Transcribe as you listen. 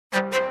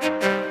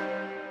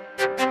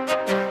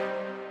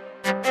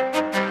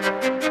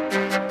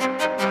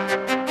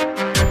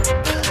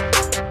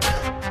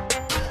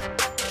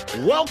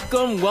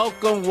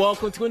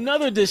Welcome to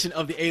another edition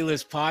of the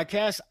A-List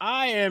Podcast.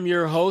 I am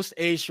your host,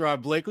 A.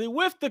 Sherrod Blakely,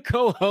 with the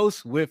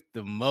co-host with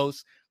the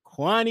most,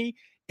 Kwani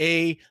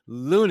A.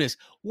 Lunis.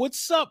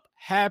 What's up?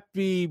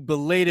 Happy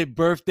belated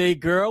birthday,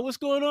 girl. What's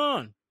going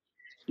on?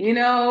 You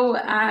know,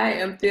 I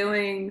am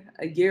feeling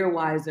a year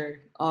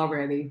wiser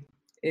already.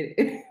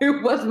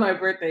 It was my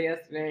birthday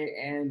yesterday,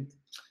 and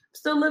I'm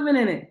still living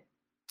in it.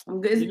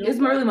 It's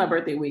really my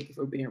birthday week, if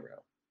we're being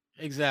real.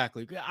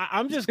 Exactly.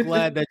 I'm just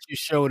glad that you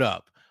showed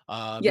up.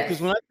 Yes.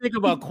 Because when I think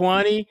about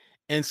Kwani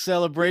and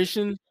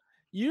celebration,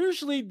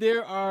 usually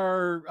there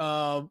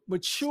are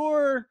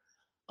mature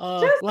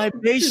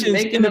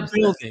libations in the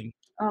building.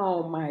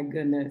 Oh my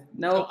goodness.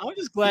 No. So I'm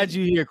just glad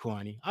you're here,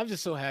 Kwani. I'm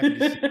just so happy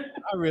to see you.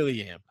 I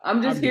really am.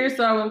 I'm just here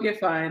so I won't get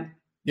fined.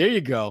 There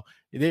you go.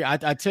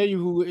 I tell you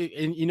who,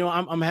 and you know,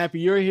 I'm happy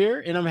you're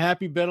here, and I'm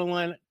happy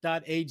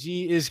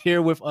BetOnline.ag is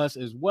here with us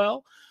as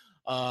well.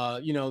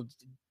 You know,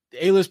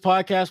 the A-List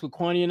Podcast with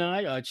Kwani and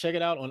I. Check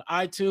it out on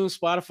iTunes,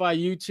 Spotify,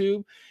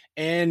 YouTube.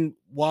 And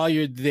while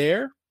you're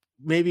there,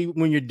 maybe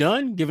when you're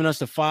done giving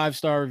us a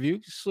 5-star review,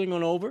 just swing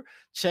on over,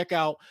 check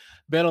out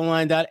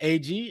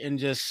BetOnline.ag, and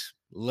just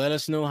let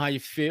us know how you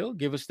feel.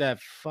 Give us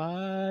that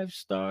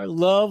 5-star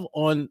love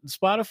on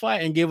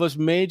Spotify, and give us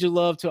major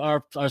love to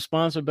our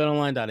sponsor,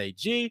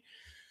 BetOnline.ag.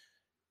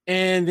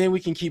 And then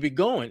we can keep it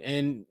going.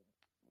 And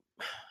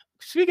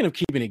speaking of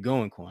keeping it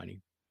going,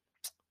 Kwani,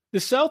 the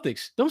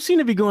Celtics don't seem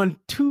to be going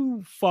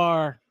too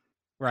far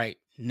right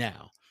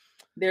now.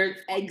 They're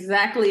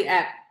exactly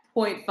at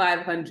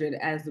 0.500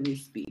 as we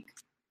speak.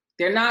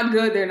 They're not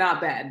good. They're not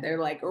bad. They're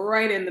like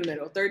right in the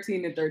middle,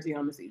 13-13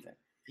 on the season.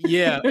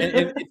 Yeah,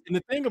 and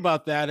the thing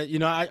about that, you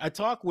know, I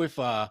talked with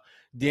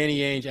Danny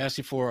Ainge,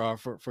 actually for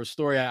a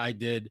story I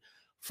did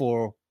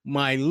for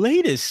my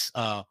latest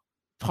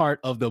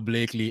part of the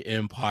Blakely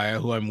Empire,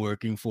 who I'm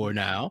working for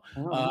now.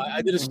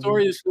 I did a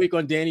story this week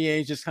on Danny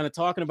Ainge, just kind of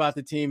talking about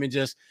the team and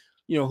just,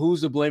 you know,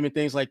 who's to blame and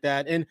things like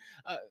that. And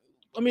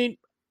I mean,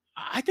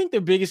 I think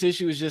their biggest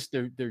issue is just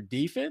their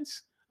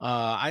defense.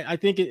 I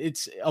think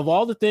it's of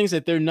all the things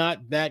that they're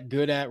not that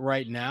good at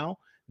right now,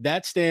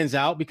 that stands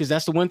out because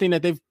that's the one thing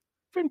that they've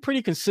been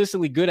pretty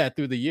consistently good at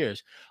through the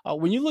years.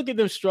 When you look at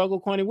them struggle,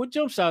 Kwani, what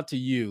jumps out to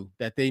you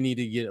that they need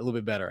to get a little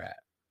bit better at?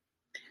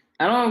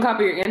 I don't want to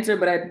copy your answer,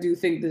 but I do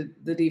think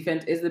the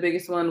defense is the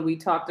biggest one. We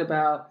talked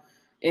about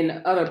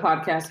in other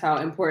podcasts how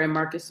important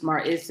Marcus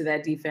Smart is to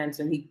that defense,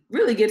 and he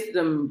really gets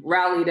them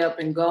rallied up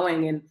and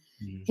going, and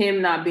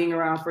him not being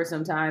around for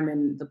some time,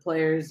 and the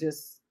players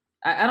just,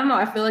 I don't know.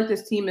 I feel like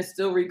this team is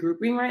still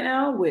regrouping right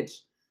now,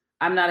 which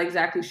I'm not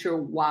exactly sure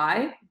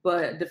why,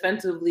 but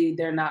defensively,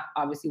 they're not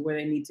obviously where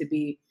they need to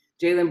be.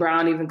 Jaylen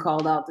Brown even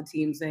called out the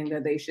team saying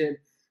that they should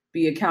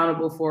be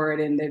accountable for it,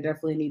 and there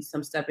definitely needs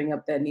some stepping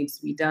up that needs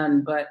to be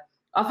done. But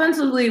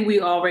offensively, we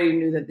already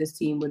knew that this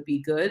team would be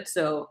good.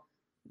 So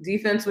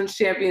defense wins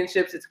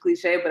championships. It's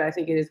cliche, but I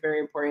think it is very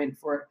important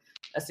for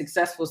a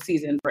successful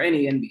season for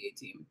any NBA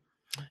team.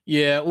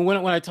 Yeah,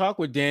 when I talked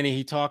with Danny,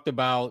 he talked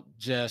about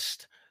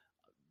just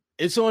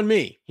it's on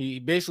me. He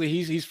basically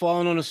he's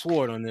falling on the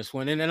sword on this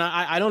one, and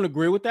I don't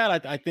agree with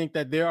that. I think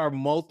that there are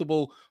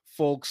multiple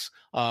folks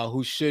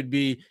who should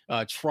be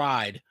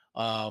tried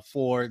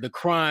for the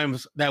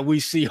crimes that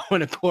we see on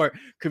the court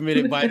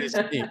committed by this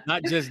team,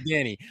 not just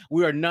Danny.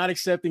 We are not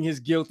accepting his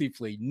guilty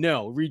plea.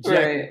 No,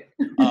 reject.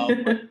 Right.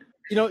 But,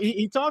 you know,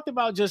 he talked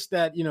about just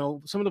that, you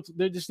know,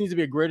 there just needs to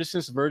be a greater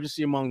sense of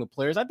urgency among the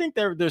players. I think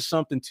there's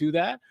something to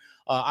that.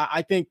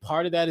 I think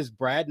part of that is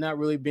Brad not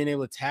really being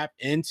able to tap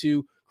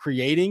into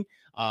creating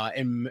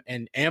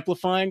and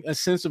amplifying a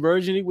sense of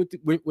urgency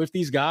with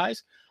these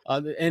guys.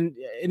 And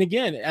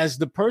again, as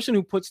the person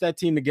who puts that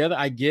team together,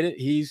 I get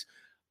it.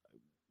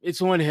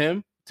 It's on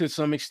him to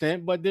some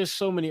extent, but there's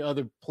so many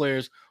other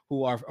players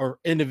who are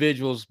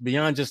individuals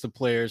beyond just the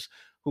players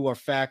who are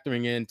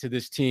factoring into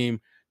this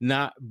team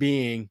not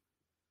being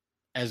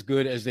as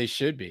good as they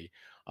should be.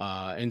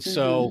 And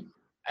so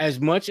as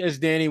much as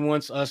Danny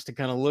wants us to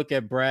kind of look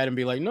at Brad and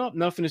be like, nope,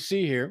 nothing to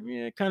see here.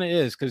 Yeah, it kind of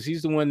is, because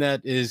he's the one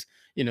that is,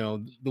 you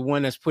know, the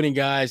one that's putting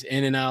guys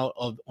in and out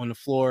on the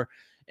floor.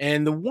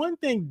 And the one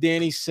thing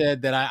Danny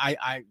said that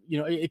I you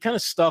know, it kind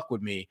of stuck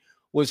with me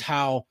was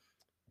how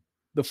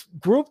the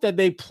group that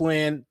they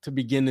plan to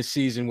begin the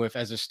season with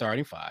as a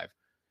starting five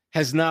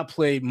has not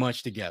played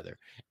much together.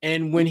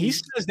 And when he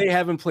says they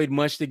haven't played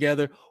much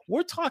together,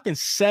 we're talking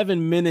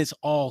 7 minutes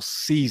all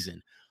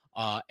season.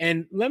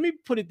 And let me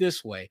put it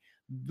this way.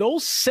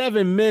 Those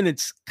 7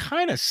 minutes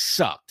kind of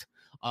sucked.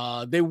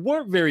 They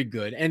weren't very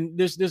good. And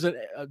there's an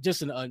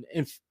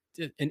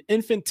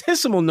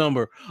infinitesimal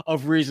number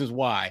of reasons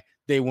why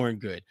they weren't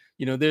good.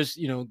 You know,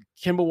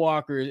 Kemba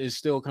Walker is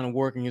still kind of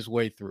working his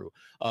way through.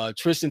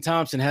 Tristan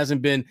Thompson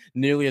hasn't been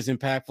nearly as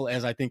impactful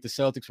as I think the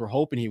Celtics were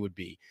hoping he would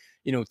be.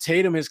 You know,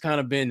 Tatum has kind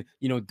of been,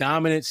 you know,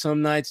 dominant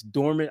some nights,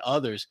 dormant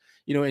others,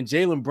 you know, and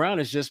Jaylen Brown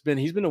he's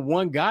been the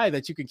one guy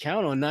that you can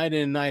count on night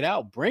in and night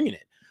out bringing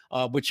it.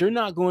 But you're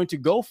not going to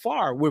go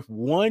far with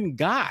one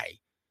guy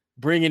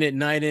bringing it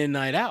night in,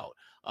 night out.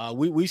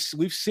 We've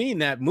seen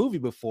that movie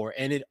before,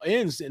 and it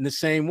ends in the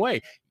same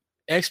way.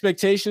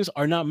 expectations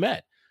are not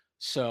met.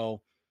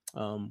 So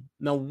now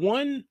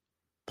one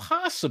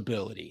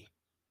possibility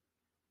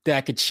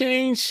that could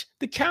change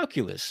the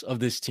calculus of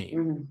this team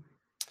Mm-hmm.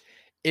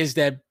 is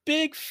that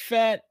big,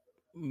 fat,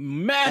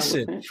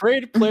 massive Elephant.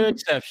 traded player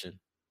exception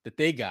that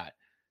they got.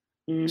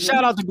 Shout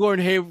Mm-hmm. out to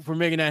Gordon Hayward for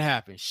making that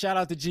happen. Shout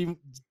out to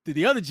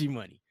the other G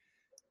Money.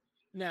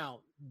 Now,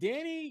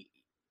 Danny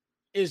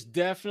is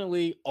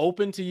definitely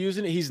open to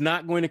using it. He's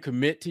not going to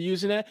commit to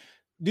using that.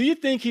 Do you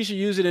think he should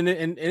use it? And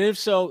if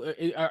so,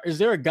 is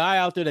there a guy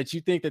out there that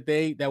you think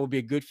that would be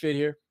a good fit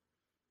here?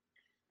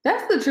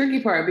 That's the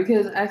tricky part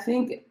because I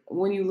think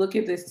when you look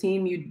at this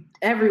team,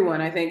 everyone,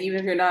 I think, even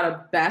if you're not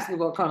a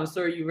basketball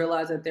connoisseur, you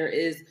realize that there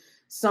is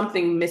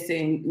something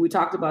missing. We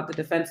talked about the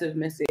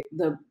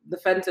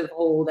defensive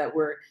hole that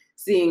we're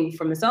seeing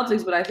from the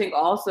Celtics, but I think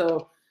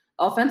also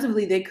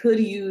offensively they could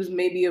use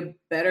maybe a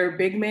better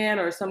big man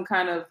or some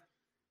kind of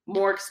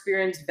more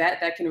experienced vet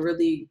that can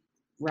really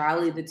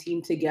rally the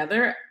team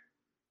together.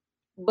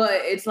 But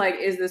it's like,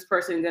 is this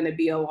person going to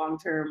be a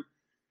long-term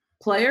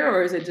player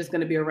or is it just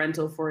going to be a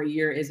rental for a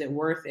year? Is it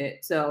worth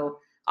it? So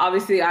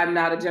obviously I'm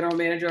not a general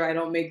manager. I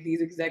don't make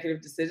these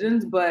executive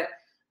decisions, but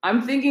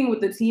I'm thinking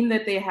with the team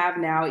that they have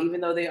now,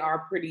 even though they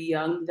are pretty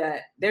young,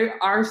 that they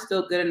are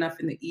still good enough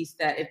in the East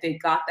that if they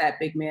got that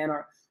big man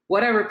or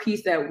whatever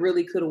piece that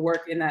really could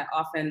work in that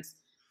offense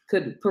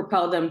could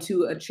propel them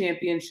to a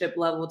championship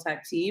level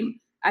type team,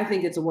 I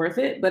think it's worth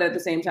it. But at the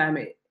same time,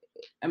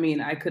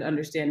 I could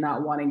understand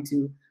not wanting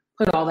to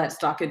put all that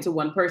stock into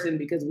one person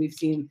because we've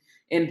seen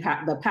in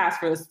the past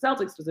for the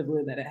Celtics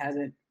specifically that it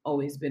hasn't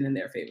always been in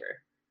their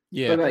favor.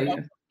 Yeah. What about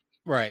you?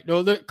 Right.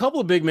 No, there are a couple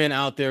of big men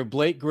out there.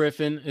 Blake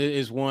Griffin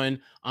is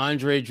one.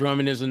 Andre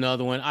Drummond is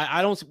another one.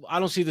 I don't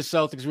see the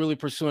Celtics really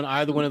pursuing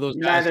either one of those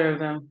guys. Neither of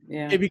them.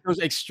 Yeah. It becomes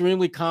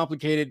extremely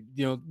complicated,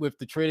 with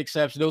the trade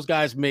exception. Those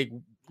guys make,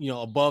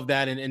 above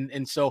that.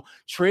 And so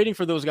trading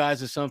for those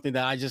guys is something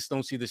that I just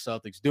don't see the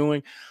Celtics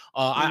doing.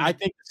 I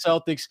think the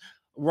Celtics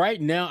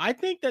right now, I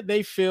think that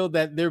they feel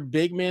that their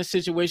big man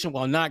situation,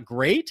 while not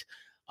great,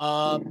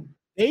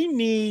 they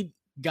need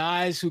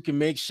guys who can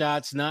make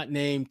shots, not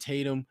named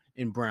Tatum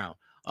and Brown.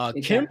 Kemba,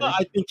 Exactly.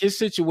 I think his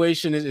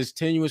situation is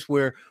tenuous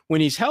where when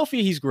he's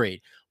healthy, he's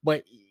great,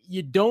 but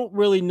you don't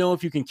really know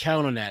if you can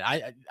count on that.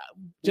 I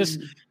just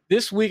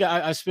this week,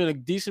 I spent a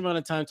decent amount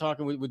of time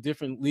talking with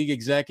different league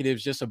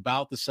executives just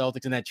about the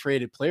Celtics and that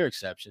traded player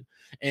exception.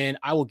 And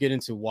I will get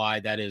into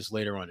why that is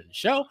later on in the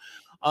show.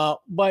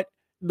 But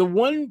the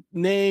one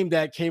name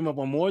that came up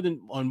from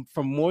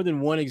more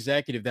than one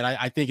executive that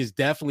I think is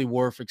definitely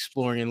worth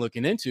exploring and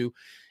looking into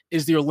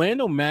is the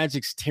Orlando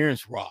Magic's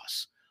Terrence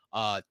Ross.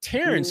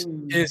 Terrence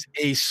is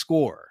a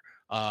scorer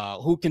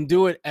who can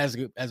do it as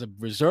a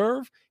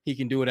reserve. He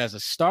can do it as a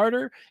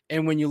starter.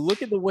 And when you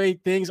look at the way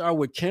things are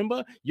with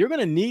Kemba, you're going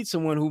to need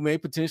someone who may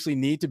potentially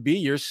need to be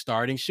your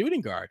starting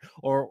shooting guard,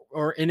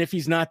 and if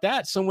he's not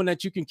that, someone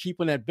that you can keep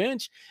on that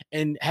bench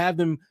and have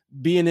them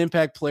be an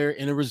impact player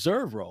in a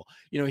reserve role.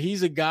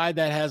 He's a guy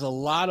that has a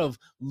lot of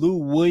Lou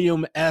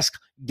Williams-esque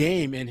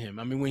game in him.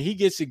 I mean, when he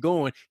gets it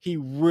going, he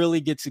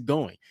really gets it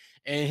going.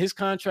 And his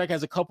contract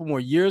has a couple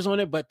more years on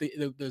it, but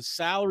the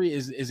salary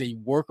is a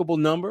workable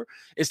number.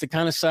 It's the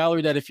kind of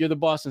salary that if you're the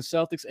Boston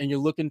Celtics and you're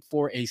looking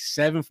for a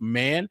seventh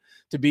man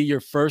to be your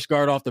first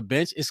guard off the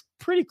bench, it's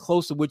pretty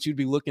close to what you'd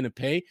be looking to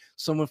pay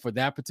someone for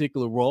that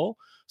particular role.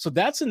 So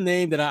that's a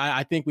name that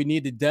I think we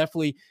need to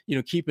definitely,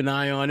 keep an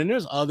eye on. And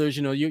there's others,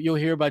 you'll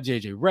hear about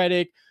JJ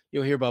Redick.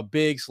 You'll hear about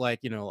bigs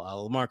like,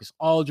 LaMarcus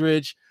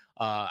Aldridge,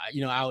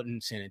 out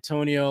in San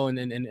Antonio and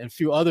a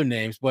few other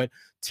names. But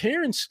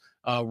Terrence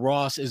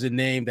Ross is a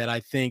name that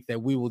I think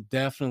that we will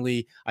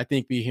definitely,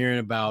 be hearing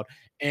about.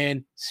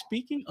 And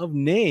speaking of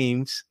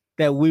names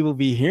that we will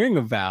be hearing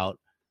about,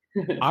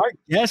 our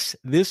guest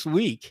this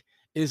week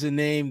is a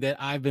name that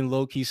I've been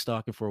low-key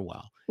stalking for a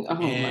while. Oh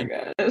my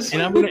gosh.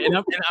 And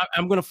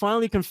I'm gonna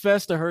finally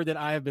confess to her that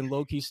I have been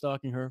low-key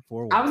stalking her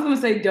for a while. I was gonna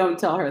say don't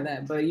tell her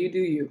that, but you do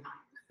you.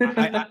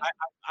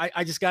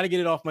 I just got to get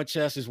it off my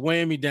chest. It's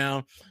weighing me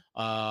down.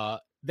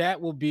 That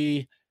will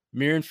be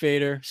Miran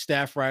Fader,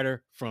 staff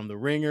writer from The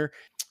Ringer.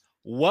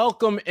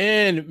 Welcome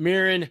in,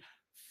 Miran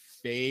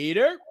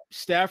Fader,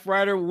 staff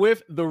writer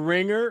with The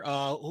Ringer.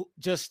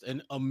 Just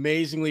an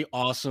amazingly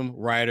awesome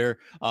writer.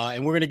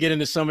 And we're going to get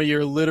into some of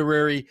your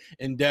literary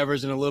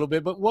endeavors in a little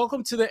bit. But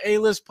welcome to the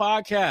A-List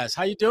podcast.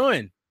 How you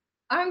doing?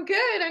 I'm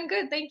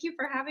good. Thank you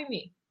for having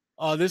me.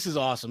 Oh, this is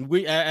awesome.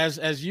 We,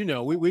 as you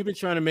know, we've been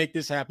trying to make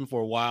this happen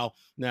for a while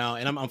now,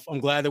 and I'm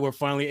glad that we're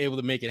finally able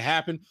to make it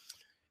happen.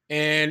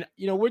 And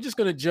we're just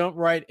going to jump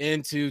right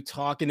into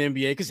talking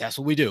NBA because that's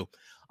what we do.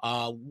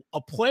 A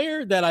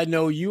player that I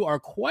know you are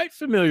quite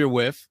familiar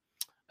with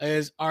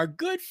is our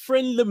good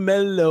friend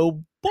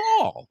LaMelo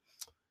Ball.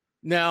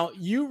 Now,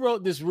 you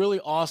wrote this really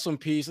awesome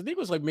piece. I think it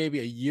was like maybe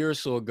a year or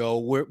so ago,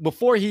 where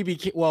before he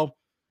became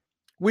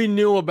we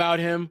knew about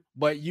him,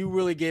 but you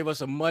really gave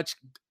us a much,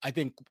 I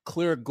think,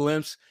 clearer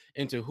glimpse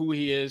into who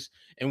he is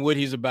and what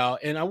he's about.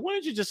 And I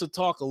wanted you just to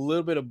talk a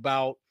little bit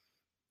about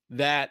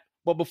that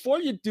But before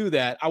you do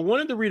that, I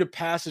wanted to read a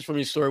passage from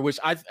your story, which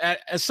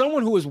as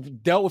someone who has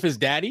dealt with his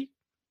daddy,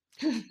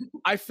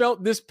 I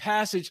felt this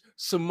passage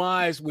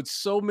surmised what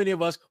so many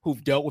of us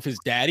who've dealt with his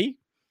daddy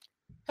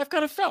have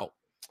kind of felt.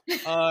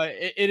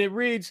 It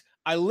reads,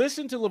 I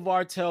listened to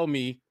LeVar tell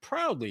me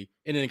proudly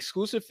in an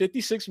exclusive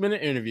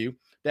 56-minute interview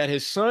that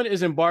his son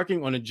is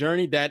embarking on a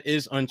journey that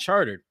is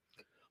uncharted.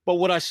 But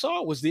what I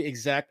saw was the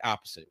exact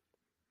opposite.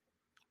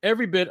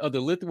 Every bit of the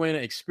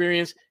Lithuania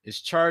experience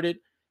is charted.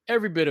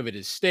 Every bit of it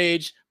is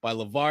staged by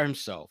LeVar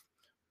himself.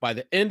 By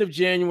the end of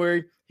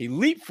January, he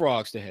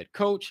leapfrogs the head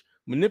coach,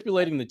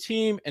 manipulating the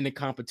team and the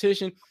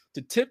competition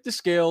to tip the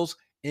scales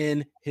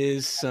in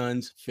his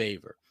son's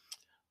favor.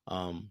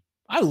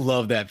 I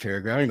love that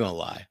paragraph. I ain't gonna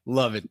lie.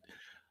 Love it.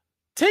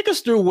 Take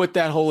us through what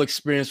that whole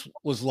experience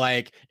was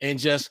like and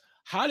just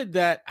how did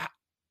that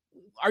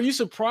are you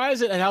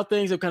surprised at how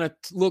things have kind of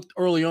looked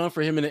early on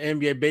for him in the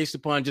NBA based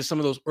upon just some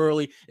of those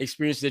early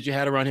experiences that you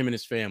had around him and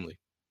his family?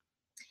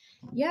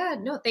 Yeah,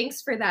 no,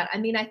 thanks for that. I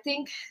mean, I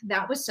think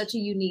that was such a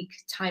unique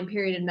time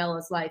period in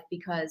Melo's life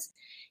because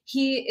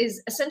he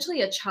is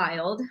essentially a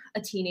child,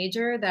 a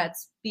teenager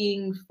that's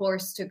being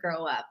forced to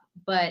grow up.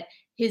 But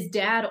his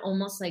dad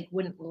almost like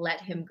wouldn't let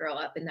him grow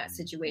up in that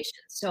situation.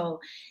 So,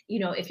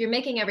 if you're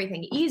making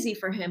everything easy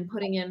for him,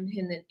 putting him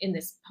in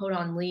this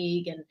Podon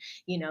league, and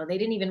they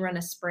didn't even run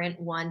a sprint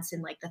once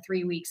in like the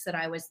 3 weeks that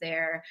I was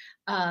there.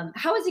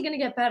 How is he going to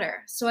get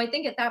better? So I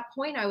think at that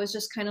point I was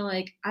just kind of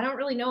like, I don't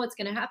really know what's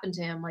going to happen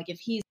to him. Like if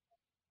he's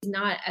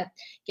not at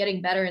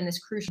getting better in this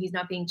crucial, he's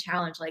not being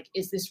challenged, like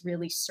is this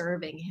really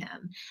serving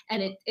him?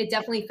 And it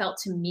definitely felt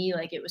to me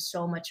like it was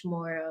so much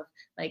more of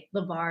like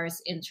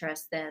LeVar's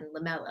interest than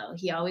LaMelo.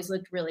 He always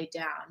looked really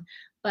down.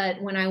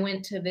 But when I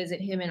went to visit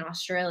him in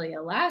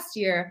Australia last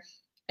year,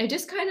 I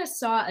just kind of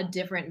saw a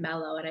different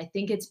Melo, and I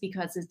think it's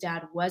because his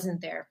dad wasn't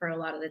there for a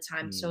lot of the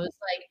time. So it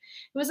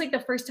was like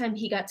the first time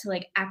he got to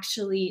like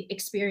actually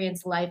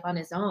experience life on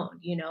his own.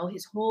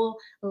 His whole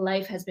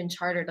life has been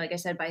chartered, like I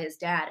said, by his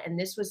dad, and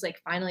this was like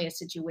finally a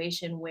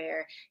situation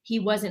where he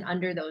wasn't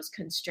under those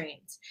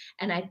constraints.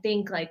 And I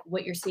think like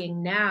what you're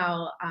seeing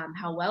now,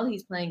 how well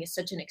he's playing, is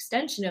such an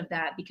extension of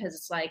that, because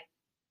it's like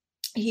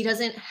he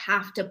doesn't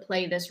have to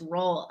play this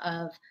role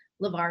of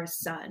LeVar's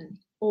son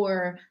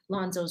or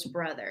Lonzo's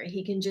brother.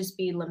 He can just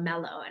be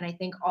LaMelo. And I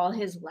think all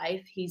his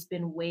life he's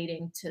been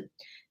waiting to,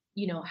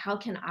 how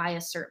can I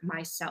assert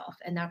myself?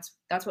 And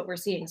that's what we're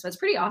seeing. So it's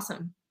pretty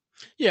awesome.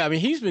 Yeah, I mean,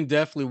 he's been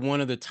definitely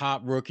one of the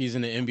top rookies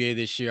in the NBA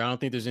this year. I don't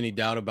think there's any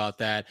doubt about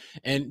that.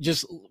 And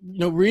just,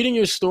 reading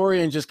your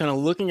story and just kind of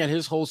looking at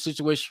his whole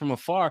situation from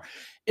afar,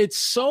 it's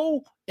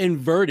so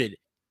inverted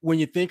when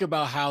you think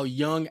about how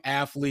young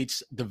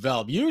athletes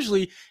develop.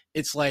 Usually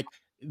it's like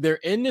they're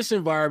in this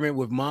environment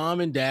with mom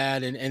and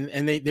dad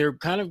and they're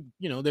kind of,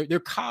 they're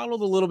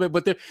coddled a little bit,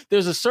 but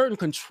there's a certain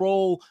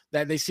control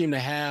that they seem to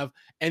have.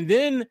 And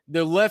then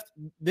then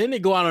they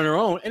go out on their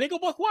own and they go,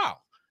 wow.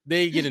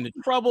 They get into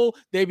trouble.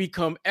 They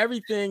become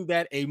everything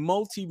that a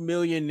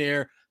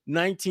multi-millionaire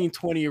 19,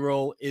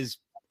 20-year-old is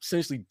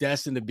essentially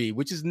destined to be,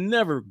 which is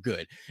never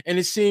good. And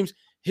it seems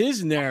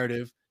his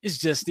narrative is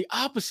just the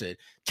opposite.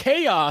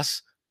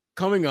 Chaos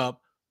coming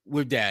up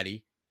with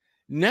daddy.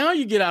 Now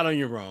you get out on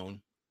your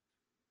own.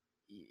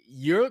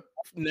 You're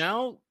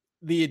now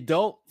the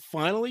adult.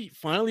 Finally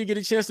you get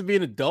a chance to be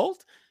an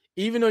adult,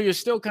 even though you're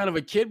still kind of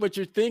a kid, but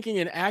you're thinking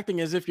and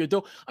acting as if you're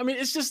adult. I mean,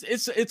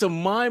 it's a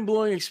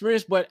mind-blowing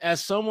experience. But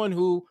as someone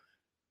who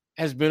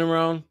has been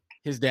around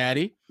his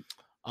daddy,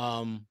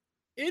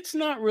 it's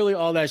not really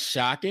all that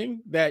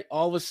shocking that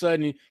all of a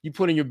sudden you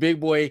put in your big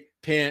boy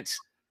pants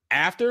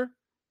after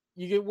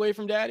you get away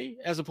from daddy,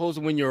 as opposed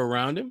to when you're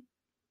around him.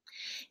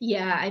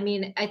 Yeah, I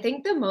mean, I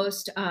think the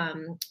most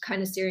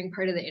kind of searing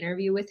part of the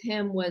interview with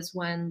him was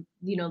when,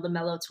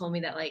 LaMelo told me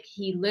that like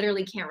he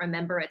literally can't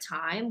remember a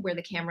time where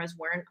the cameras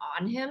weren't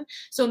on him.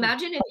 So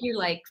imagine if you're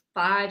like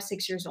 5,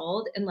 6 years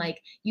old and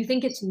like you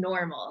think it's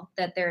normal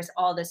that there's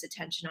all this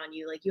attention on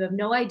you. Like you have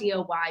no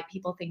idea why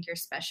people think you're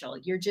special.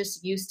 You're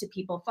just used to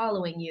people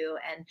following you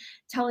and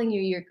telling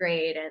you you're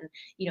great and,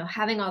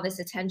 having all this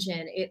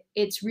attention.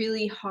 It's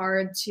really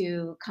hard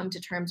to come to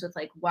terms with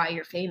like why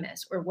you're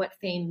famous or what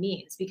fame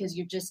means, because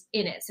you're just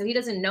in it. So he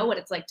doesn't know what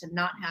it's like to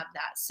not have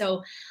that.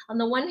 So on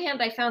the one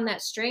hand, I found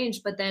that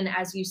strange, but then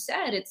as you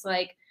said, it's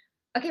like,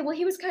 okay, well,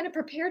 he was kind of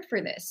prepared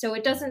for this. So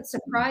it doesn't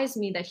surprise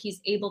me that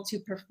he's able to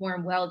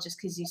perform well just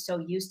because he's so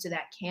used to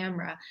that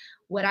camera.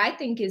 What I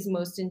think is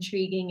most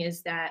intriguing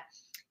is that,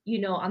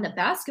 on the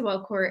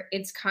basketball court,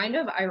 it's kind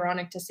of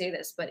ironic to say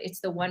this, but it's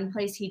the one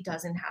place he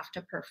doesn't have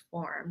to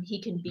perform.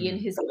 He can be in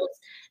his most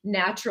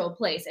natural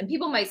place. And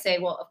people might say,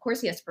 well, of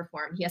course he has to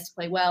perform. He has to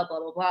play well, blah,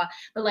 blah, blah.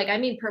 But like, I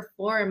mean,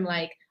 perform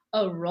like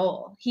a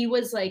role. He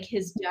was like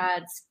his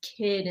dad's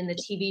kid in the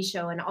TV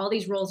show and all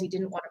these roles he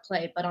didn't want to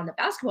play. But on the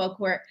basketball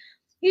court,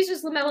 he's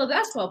just LaMelo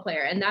basketball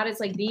player. And that is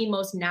like the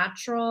most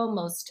natural,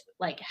 most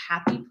like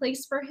happy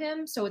place for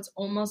him. So it's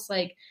almost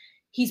like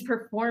he's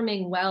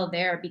performing well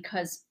there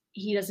because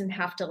he doesn't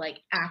have to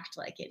like act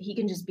like it. He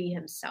can just be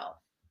himself.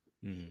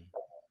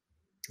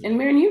 Mm-hmm. And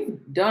Maren,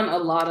 you've done a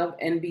lot of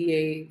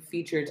NBA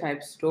feature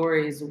type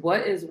stories.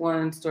 What is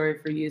one story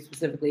for you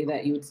specifically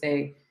that you would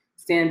say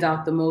stands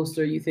out the most,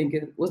 or you think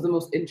it was the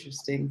most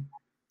interesting?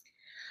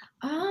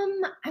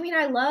 I mean,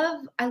 I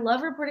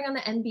love reporting on the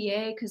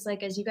NBA because,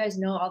 like, as you guys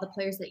know, all the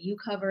players that you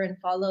cover and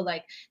follow,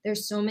 like,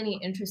 there's so many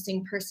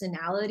interesting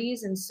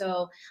personalities, and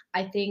so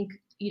I think,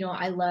 you know,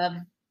 I love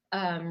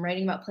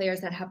writing about players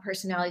that have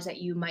personalities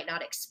that you might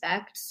not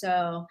expect.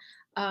 So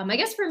I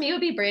guess for me it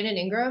would be Brandon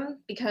Ingram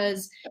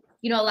because,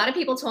 you know, a lot of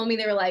people told me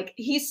they were like,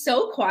 he's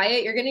so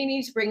quiet. You're going to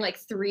need to bring like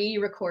 3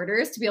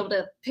 recorders to be able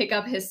to pick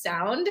up his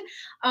sound.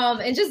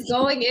 And just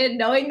going in,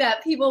 knowing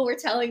that people were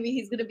telling me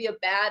he's going to be a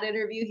bad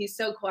interview. He's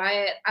so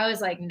quiet. I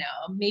was like, no,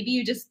 maybe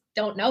you just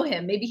don't know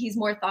him. Maybe he's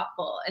more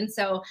thoughtful. And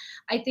so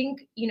I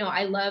think, you know,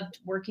 I loved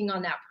working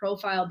on that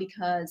profile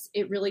because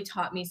it really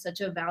taught me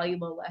such a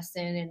valuable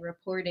lesson in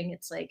reporting.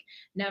 It's like,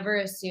 never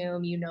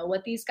assume you know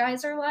what these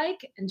guys are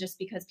like. And just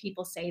because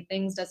people say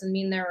things doesn't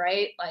mean they're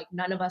right. Like,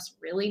 none of us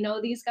really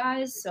know these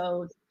guys.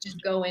 So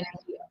just go in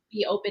and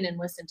be open and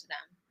listen to them.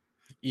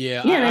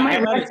 Yeah. Yeah, they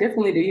might react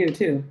differently to you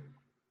too.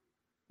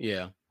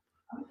 Yeah.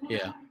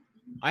 Yeah.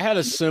 I had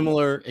a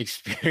similar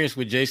experience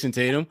with Jason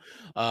Tatum.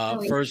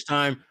 First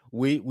time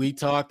we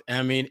talked.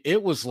 I mean,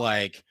 it was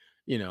like,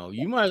 you know,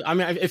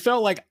 it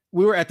felt like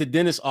we were at the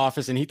dentist's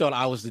office and he thought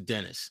I was the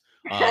dentist.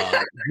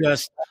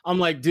 I'm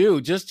like,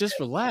 dude, just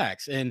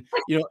relax. And,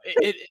 you know,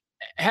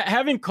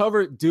 having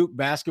covered Duke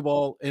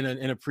basketball in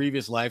a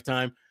previous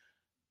lifetime,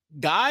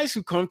 guys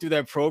who come through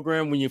that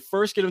program, when you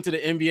first get them to the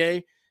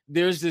NBA,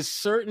 there's this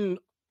certain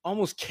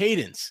almost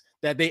cadence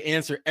that they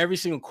answer every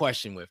single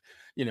question with.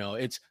 You know,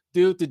 it's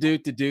do,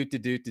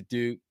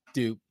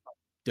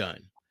 done.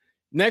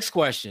 Next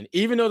question.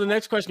 Even though the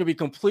next question could be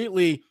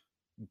completely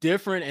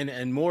different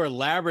and more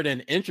elaborate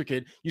and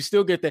intricate, you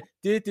still get the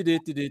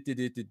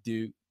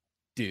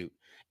do.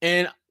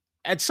 And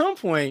at some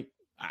point,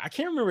 I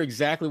can't remember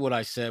exactly what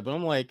I said, but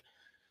I'm like,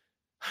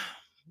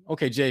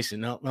 okay,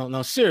 Jason,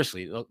 no,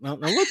 seriously, no,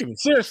 look at me,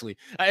 seriously.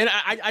 And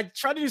I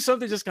try to do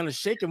something, just kind of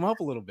shake him up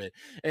a little bit.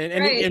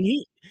 And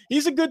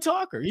he's a good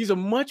talker. He's a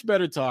much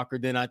better talker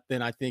than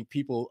I think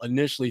people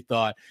initially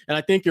thought. And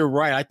I think you're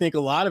right. I think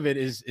a lot of it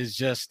is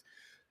just,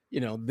 you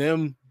know,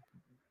 them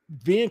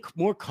being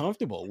more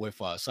comfortable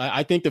with us.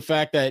 I think the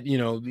fact that, you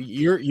know,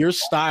 your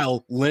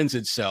style lends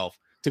itself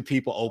to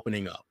people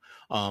opening up.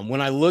 When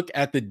I look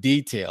at the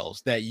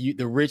details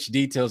the rich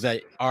details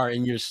that are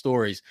in your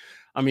stories,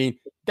 I mean,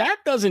 that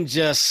doesn't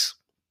just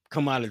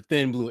come out of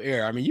thin blue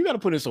air. I mean, you got to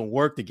put in some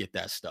work to get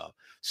that stuff.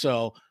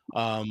 So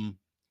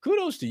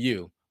kudos to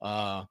you.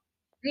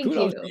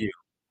 Kudos to you.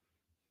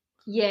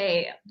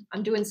 Yay.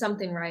 I'm doing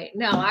something right.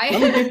 No, I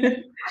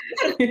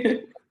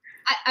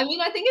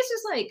mean, I think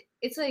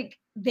it's like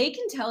they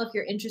can tell if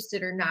you're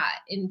interested or not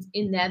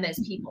in them as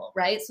people,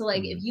 right? So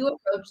like, if you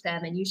approach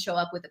them and you show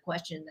up with a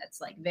question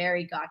that's like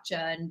very gotcha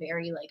and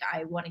very like,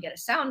 I want to get a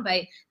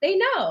soundbite, they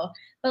know.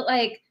 But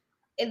like,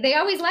 they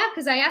always laugh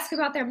because I ask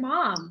about their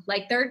mom.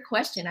 Like, third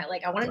question, I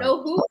want to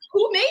know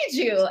who made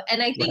you.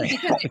 And I think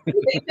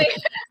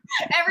because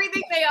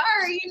everything they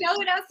are, you know,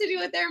 it has to do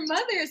with their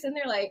mothers. And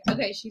they're like,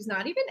 okay, she's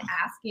not even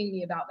asking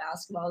me about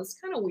basketball. It's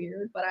kind of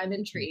weird, but I'm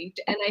intrigued.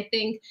 And I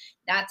think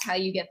that's how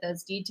you get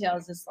those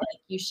details. Is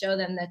like, you show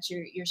them that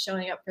you're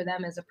showing up for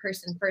them as a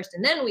person first,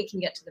 and then we can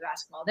get to the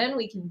basketball. Then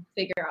we can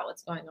figure out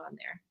what's going on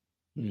there.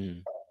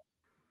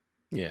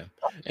 Yeah.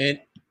 And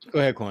go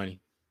ahead, Kwani.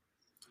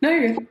 No,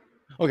 you're good.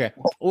 Okay.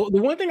 Well,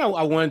 the one thing I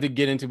wanted to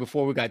get into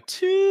before we got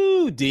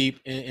too deep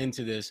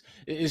into this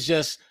is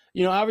just,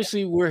 you know,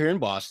 obviously we're here in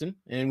Boston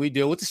and we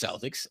deal with the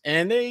Celtics,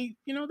 and they,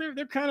 you know,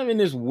 they're kind of in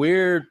this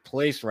weird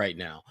place right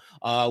now.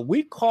 I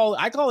call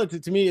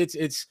it, to me,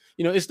 it's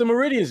you know, it's the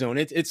Meridian Zone.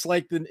 It's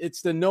like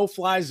it's the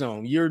no-fly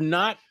zone. You're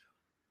not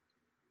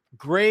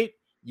great.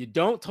 You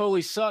don't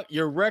totally suck.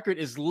 Your record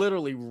is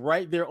literally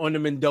right there on the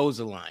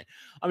Mendoza line.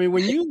 I mean,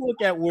 when you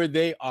look at where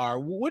they are,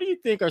 what do you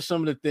think are some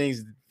of the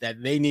things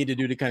that they need to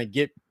do to kind of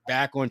get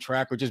back on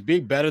track or just be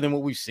better than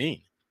what we've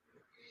seen?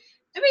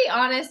 To be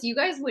honest, you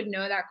guys would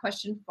know that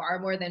question far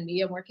more than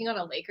me. I'm working on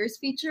a Lakers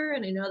feature,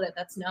 and I know that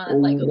that's not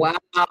like wow,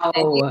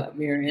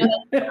 Miriam.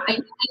 I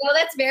know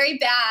that's very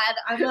bad.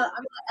 I'm a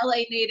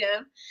LA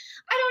native.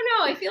 I don't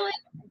know. I feel like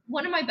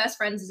one of my best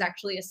friends is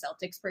actually a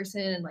Celtics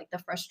person, and like the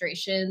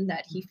frustration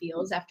that he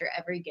feels after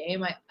every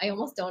game, I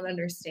almost don't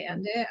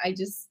understand it. I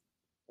just,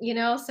 you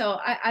know, so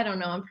I don't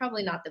know. I'm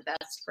probably not the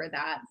best for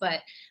that,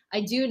 but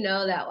I do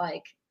know that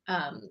like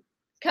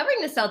covering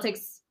the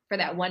Celtics for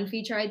that one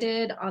feature I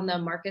did on the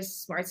Marcus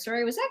Smart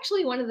story was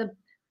actually one of the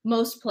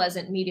most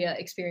pleasant media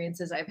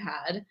experiences I've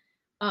had.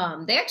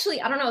 They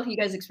actually, I don't know if you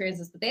guys experienced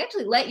this, but they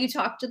actually let you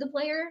talk to the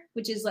player,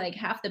 which is like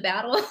half the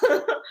battle.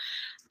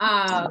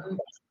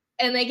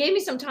 And they gave me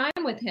some time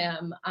with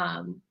him,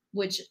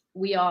 which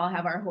we all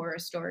have our horror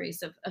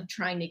stories of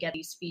trying to get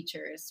these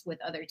features with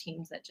other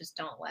teams that just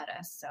don't let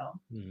us. So,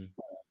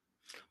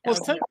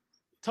 well,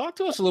 talk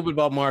to us a little bit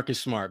about Marcus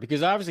Smart,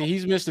 because obviously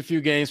he's missed a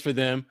few games for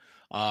them,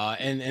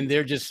 and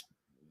they're just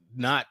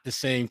not the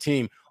same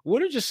team.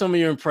 What are just some of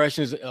your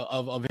impressions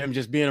of him,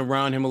 just being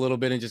around him a little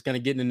bit and just kind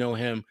of getting to know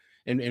him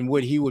and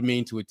what he would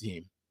mean to a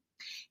team?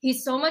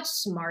 He's so much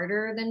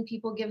smarter than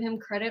people give him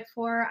credit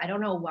for. I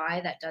don't know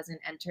why that doesn't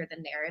enter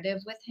the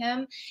narrative with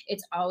him.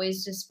 It's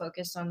always just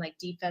focused on like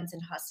defense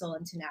and hustle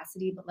and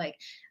tenacity, but like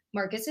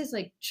Marcus is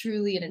like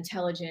truly an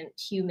intelligent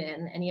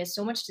human, and he has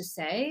so much to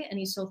say, and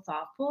he's so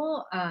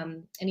thoughtful,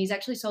 and he's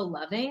actually so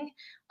loving,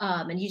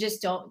 and you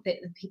just don't,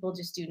 people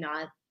just do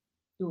not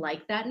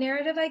like that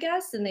narrative, I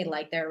guess, and they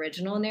like their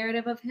original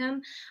narrative of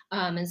him.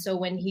 And so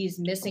when he's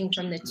missing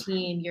from the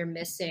team, you're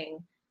missing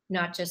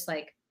not just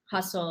like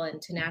hustle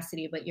and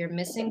tenacity, but you're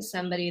missing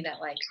somebody that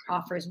like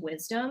offers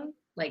wisdom.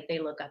 Like they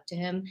look up to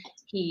him.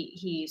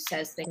 He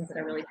says things that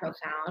are really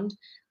profound.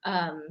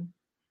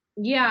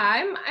 Yeah,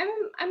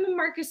 I'm a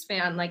Marcus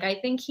fan. Like I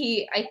think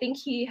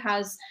he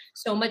has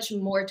so much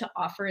more to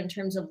offer in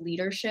terms of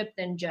leadership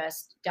than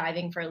just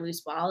diving for a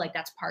loose ball. Like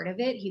that's part of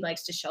it. He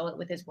likes to show it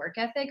with his work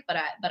ethic, but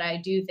I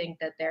do think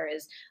that there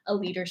is a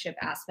leadership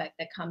aspect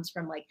that comes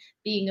from like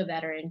being a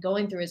veteran,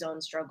 going through his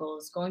own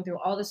struggles, going through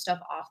all the stuff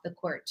off the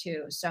court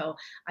too. So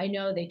I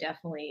know they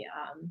definitely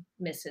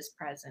miss his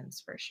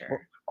presence for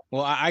sure.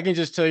 Well, I can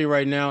just tell you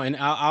right now, and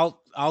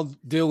I'll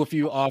deal with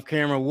you off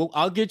camera.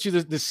 I'll get you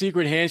the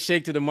secret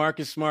handshake to the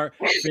Marcus Smart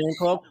fan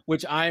club,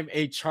 which I'm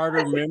a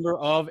charter member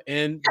of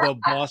in the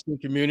Boston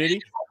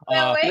community.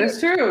 That's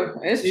true.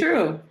 It's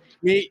true.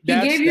 He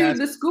gave you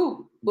the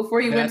scoop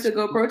before you went to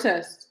go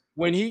protest.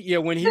 When he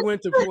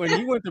went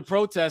to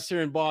protest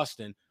here in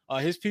Boston,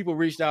 his people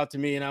reached out to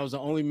me, and I was the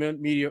only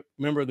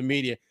member of the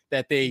media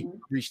that they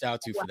reached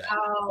out to for that.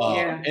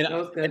 Yeah, that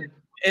was good.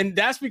 And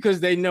that's because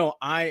they know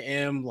I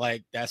am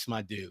like, that's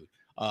my dude.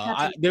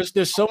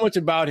 There's so much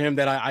about him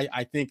that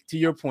I think, to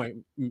your point,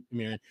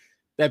 Miriam,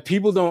 that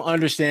people don't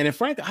understand. And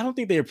frankly, I don't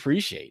think they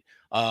appreciate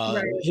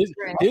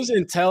his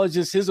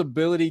intelligence, his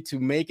ability to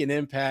make an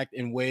impact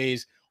in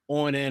ways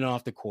on and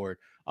off the court.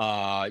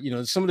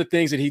 Some of the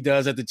things that he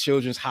does at the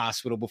Children's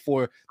Hospital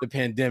before the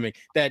pandemic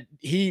that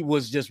he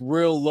was just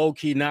real low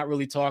key, not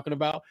really talking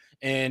about.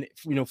 And,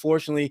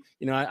 fortunately,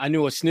 I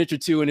knew a snitch or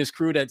two in his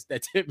crew that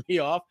tipped me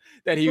off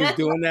that he was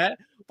doing that.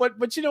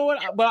 But you know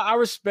what? But I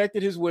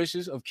respected his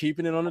wishes of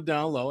keeping it on the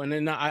down low. And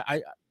then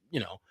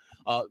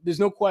there's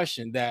no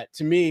question that,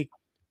 to me,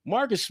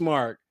 Marcus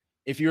Smart,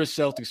 if you're a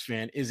Celtics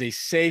fan, is a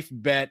safe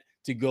bet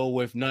to go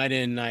with night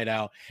in, night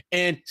out.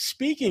 And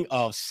speaking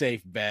of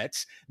safe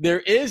bets, there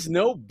is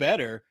no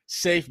better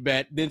safe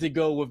bet than to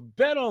go with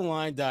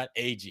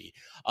betonline.ag.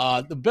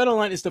 The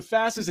BetOnline is the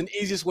fastest and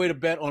easiest way to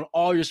bet on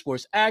all your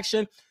sports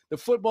action. The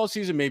football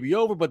season may be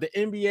over, but the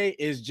NBA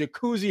is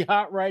jacuzzi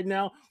hot right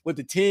now with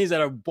the teams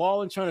that are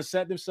balling, trying to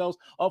set themselves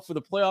up for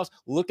the playoffs,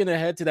 looking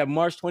ahead to that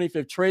March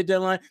 25th trade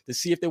deadline to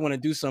see if they want to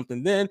do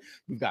something then.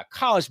 You've got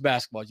college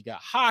basketball, you got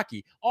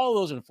hockey, all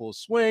those in full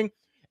swing.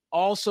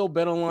 Also,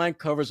 BetOnline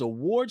covers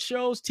award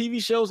shows, TV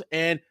shows,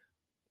 and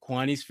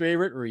Kwani's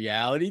favorite,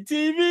 reality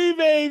TV,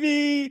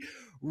 baby.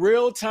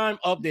 Real-time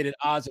updated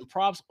odds and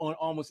props on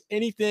almost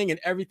anything and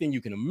everything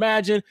you can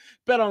imagine.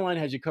 BetOnline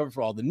has you covered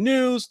for all the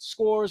news,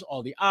 scores,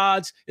 all the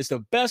odds. It's the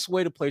best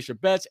way to place your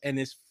bets, and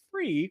it's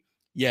free,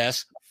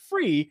 yes,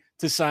 free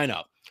to sign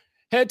up.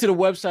 Head to the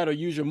website or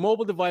use your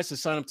mobile device to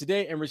sign up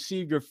today and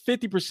receive your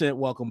 50%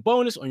 welcome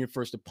bonus on your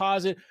first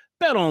deposit.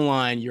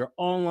 BetOnline, your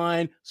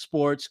online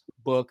sports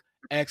book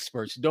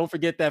experts. Don't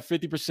forget that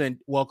 50%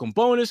 welcome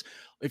bonus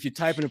if you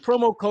type in the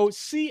promo code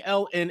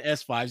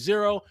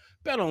CLNS50.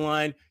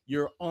 BetOnline,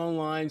 your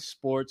online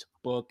sports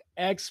book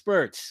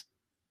experts.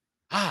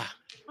 How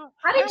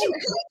did you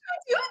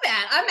do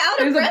that? I'm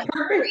out of breath.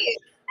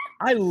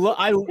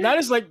 That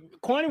is like,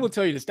 Kwani will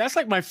tell you this. That's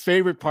like my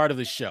favorite part of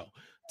the show.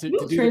 To do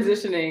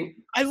transitioning.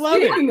 I love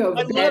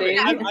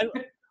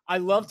it. I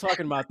love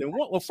talking about them.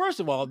 Well, first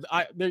of all,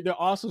 they're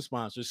awesome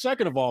sponsors.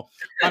 Second of all,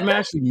 I'm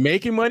actually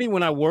making money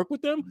when I work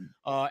with them.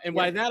 And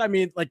by that, I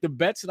mean, like the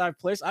bets that I've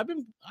placed, I've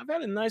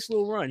had a nice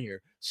little run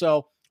here.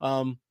 So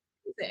I'm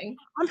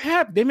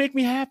happy. They make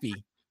me happy.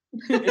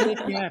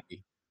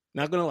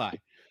 Not going to lie.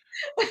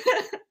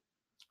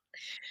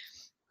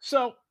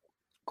 So,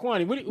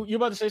 Kwani, you're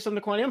about to say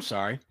something to Kwani? I'm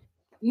sorry.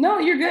 No,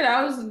 you're good.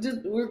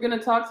 We're going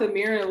to talk to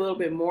Mira a little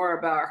bit more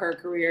about her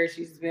career.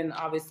 She's been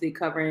obviously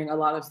covering a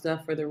lot of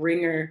stuff for The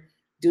Ringer,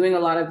 doing a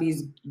lot of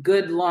these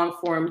good long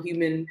form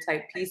human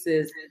type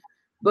pieces.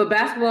 But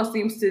basketball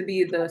seems to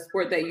be the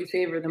sport that you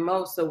favor the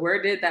most. So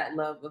where did that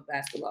love of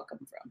basketball come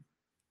from?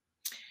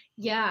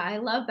 Yeah, I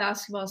love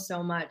basketball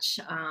so much.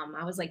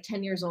 I was like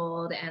 10 years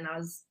old and I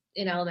was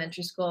in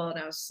elementary school and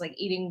I was just like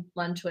eating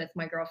lunch with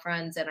my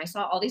girlfriends and I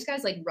saw all these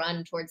guys like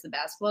run towards the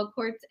basketball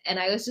courts. And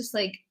I was just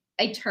like,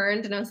 I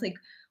turned and I was like,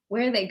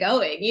 where are they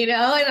going? And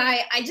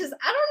I don't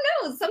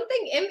know,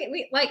 something in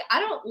me, like,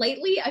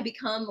 lately I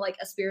become like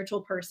a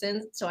spiritual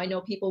person. So I know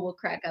people will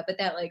crack up at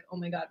that, like, oh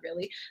my God,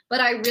 really?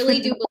 But I really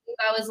do believe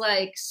I was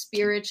like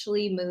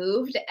spiritually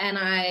moved and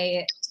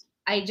I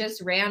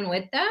just ran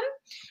with them.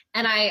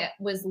 And I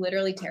was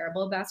literally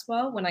terrible at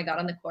basketball. When I got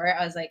on the court,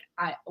 I was like,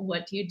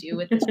 what do you do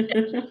with this?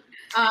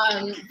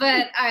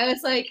 But I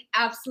was like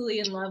absolutely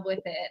in love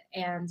with it.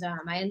 And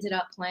I ended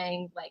up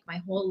playing like my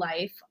whole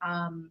life.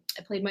 I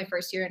played my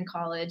first year in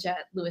college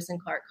at Lewis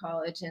and Clark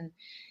College. And,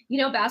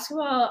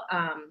 basketball,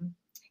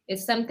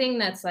 it's something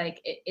that's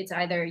like, it's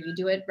either you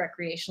do it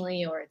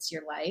recreationally or it's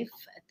your life.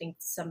 I think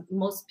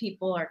most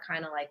people are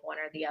kind of like one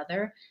or the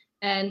other.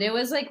 And it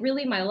was like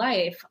really my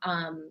life.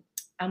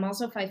 I'm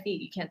also 5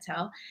 feet, you can't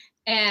tell.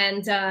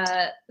 And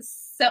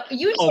so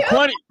you Oh,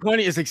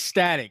 Quani is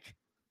ecstatic.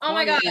 Oh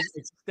my God. Is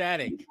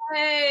ecstatic.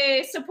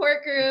 Hey,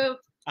 support group.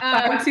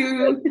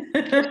 Too.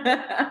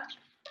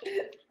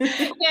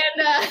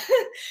 And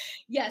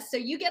yes, so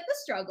you get the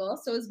struggle.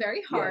 So it was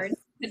very hard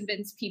to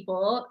convince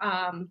people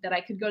that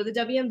I could go to the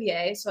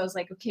WNBA. So I was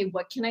like, okay,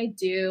 what can I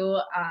do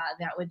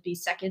that would be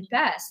second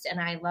best? And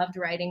I loved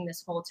writing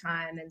this whole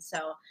time. And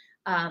so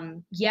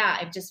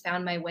I've just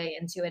found my way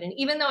into it. And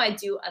even though I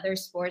do other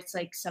sports,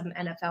 like some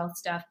NFL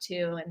stuff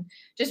too, and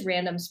just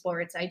random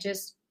sports, I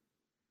just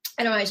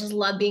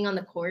love being on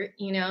the court,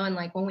 and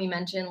like when we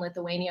mentioned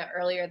Lithuania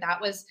earlier, that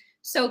was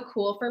so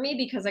cool for me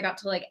because I got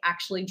to like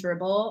actually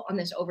dribble on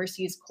this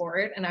overseas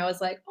court. And I was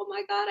like, oh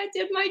my God, I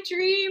did my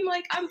dream.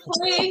 Like I'm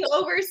playing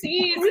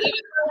overseas. Even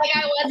though, like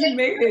I wasn't, you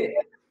made it.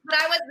 But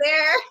I was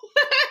there.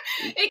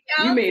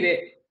 You made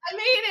it. I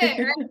made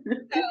it. Right?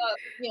 So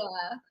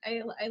yeah,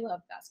 I love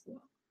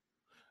basketball.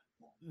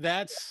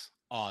 That's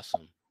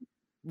awesome.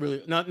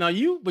 Really. Now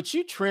you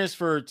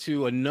transferred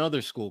to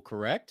another school,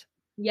 correct?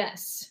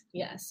 Yes,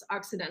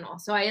 Occidental.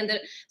 So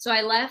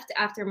I left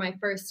after my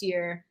first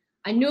year.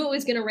 I knew it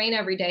was going to rain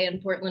every day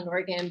in Portland,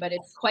 Oregon, but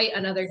it's quite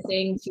another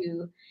thing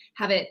to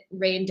have it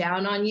rain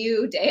down on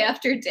you day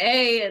after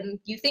day. And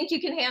you think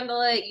you can handle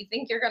it. You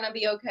think you're going to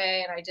be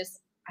okay. And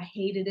I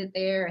hated it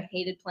there. I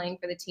hated playing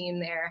for the team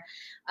there.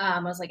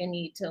 I was like, I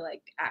need to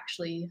like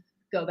actually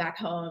go back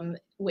home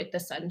with the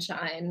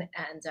sunshine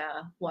and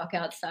walk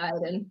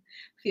outside and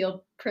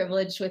feel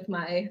privileged with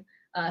my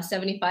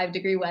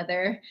 75-degree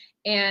weather.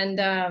 And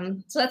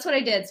so that's what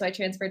I did. So I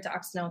transferred to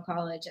Occidental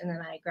College, and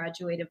then I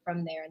graduated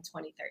from there in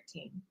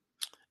 2013.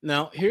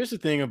 Now, here's the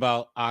thing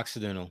about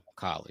Occidental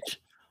College.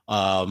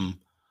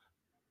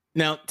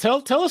 Now,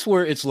 tell us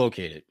where it's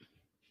located.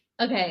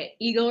 Okay,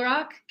 Eagle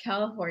Rock,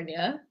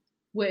 California,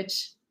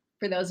 which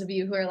for those of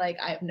you who are like,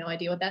 I have no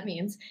idea what that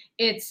means.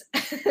 It's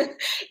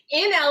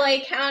in LA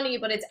County,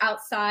 but it's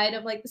outside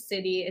of like the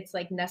city. It's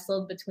like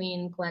nestled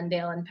between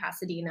Glendale and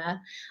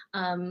Pasadena.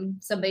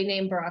 Somebody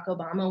named Barack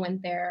Obama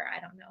went there. I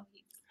don't know.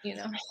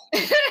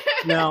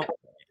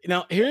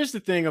 Now here's the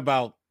thing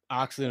about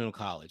Occidental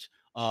College.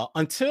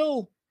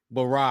 Until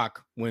Barack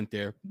went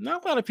there,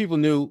 not a lot of people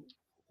knew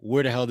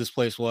where the hell this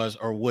place was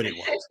or what it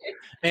was.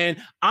 And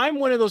I'm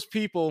one of those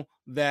people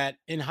that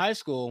in high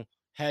school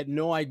had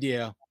no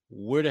idea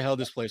where the hell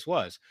this place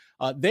was.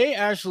 They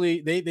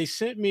actually they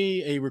sent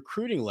me a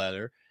recruiting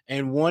letter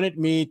and wanted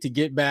me to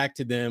get back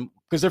to them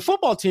because their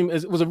football team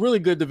was a really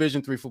good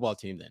Division III football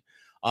team then.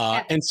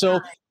 And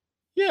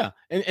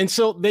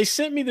so they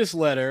sent me this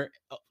letter,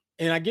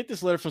 and I get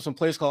this letter from some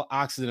place called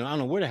Occidental. I don't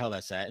know where the hell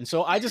that's at. And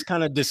so I just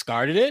kind of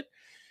discarded it.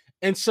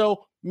 And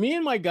so me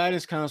and my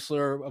guidance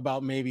counselor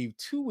about maybe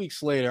 2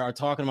 weeks later are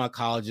talking about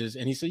colleges.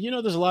 And he said,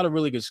 there's a lot of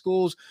really good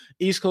schools,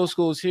 East Coast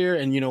schools here.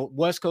 And,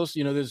 West Coast,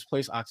 there's this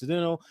place,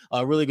 Occidental,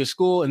 a really good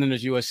school. And then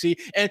there's USC.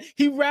 And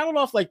he rattled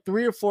off like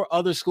 3 or 4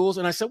 other schools.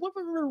 And I said,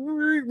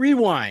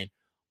 rewind.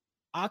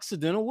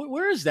 Occidental,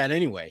 where is that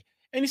anyway?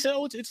 And he said,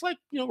 it's like,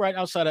 right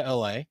outside of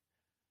LA.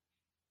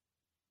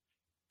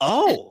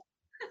 Oh,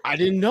 I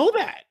didn't know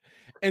that.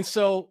 And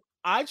so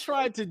I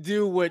tried to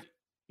do what,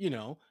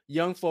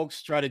 young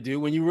folks try to do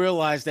when you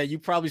realize that you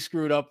probably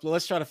screwed up.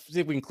 Let's try to see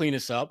if we can clean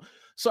this up.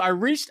 So I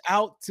reached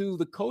out to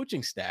the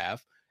coaching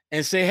staff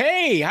and say,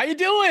 hey, how you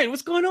doing?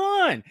 What's going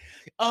on?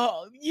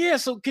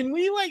 So can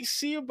we like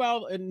see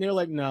about, and they're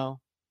like, no,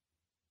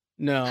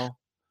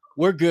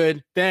 we're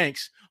good.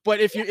 Thanks. But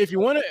if you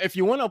want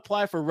to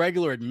apply for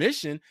regular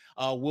admission,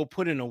 we'll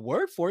put in a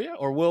word for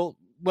you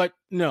but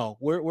no,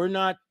 we're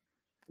not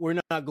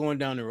going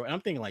down the road. And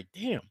I'm thinking like,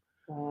 damn.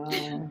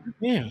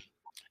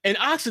 And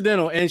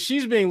Occidental, and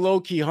she's being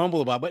low-key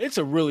humble about it, but it's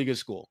a really good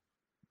school.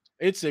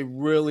 It's a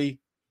really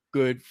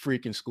good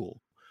freaking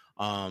school.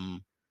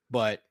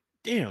 But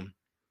damn,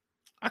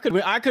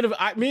 Barack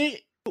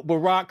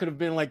could have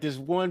been like this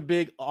one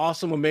big,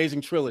 awesome,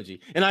 amazing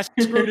trilogy. And I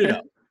screwed it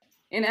up.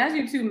 And as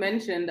you two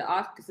mentioned,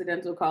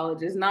 Occidental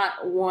College is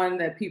not one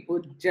that people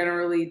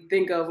generally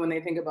think of when they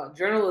think about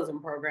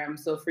journalism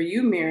programs. So for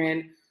you,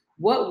 Miriam,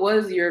 what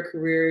was your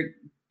career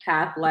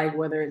path like,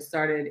 whether it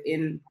started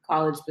in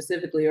college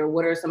specifically, or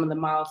what are some of the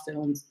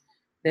milestones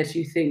that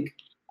you think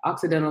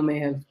Occidental may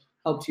have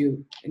helped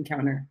you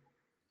encounter?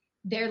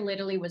 There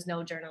literally was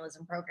no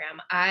journalism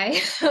program.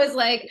 I was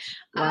like,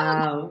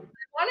 wow.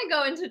 I want to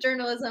go into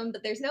journalism,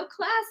 but there's no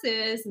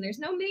classes and there's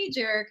no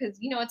major because,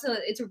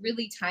 it's a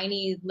really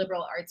tiny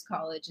liberal arts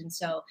college. And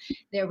so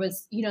there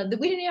was, we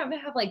didn't even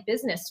have like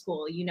business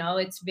school,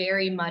 it's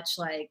very much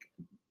like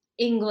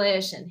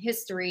English and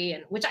history,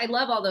 and which I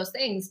love all those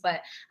things,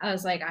 but I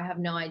was like, I have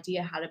no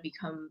idea how to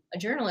become a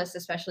journalist,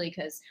 especially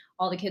because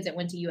all the kids that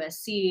went to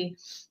USC,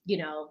 you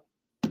know,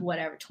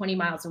 whatever 20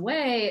 miles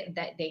away,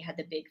 that they had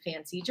the big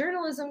fancy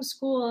journalism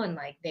school, and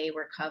like they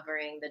were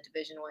covering the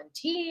Division 1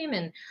 team,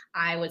 and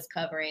I was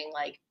covering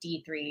like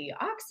D3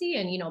 Oxy.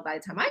 And you know, by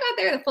the time I got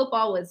there, the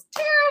football was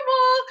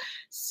terrible,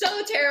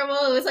 so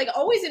terrible. It was like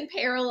always in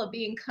peril of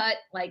being cut,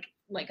 like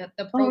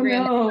the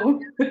program. Oh,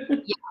 no.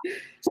 Yeah.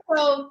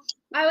 So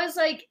I was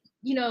like,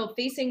 you know,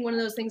 facing one of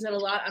those things that a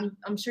lot,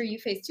 I'm sure you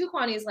face too,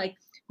 Kwani, is like,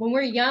 when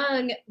we're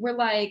young, we're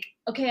like,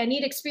 okay, I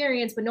need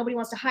experience, but nobody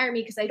wants to hire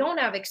me because I don't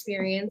have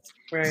experience.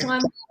 Right. So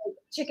I'm like,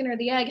 chicken or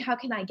the egg, how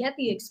can I get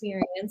the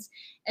experience?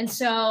 And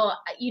so,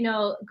 you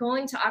know,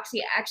 going to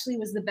Oxy actually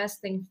was the best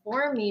thing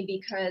for me,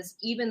 because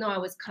even though I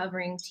was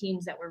covering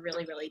teams that were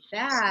really, really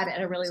bad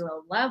at a really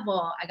low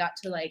level, I got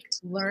to like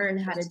learn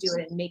how to do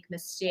it and make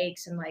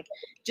mistakes and like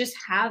just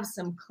have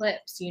some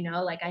clips, you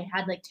know, like I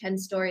had like 10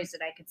 stories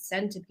that I could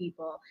send to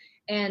people.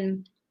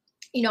 And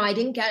you know, I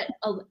didn't get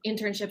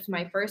internships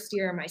my first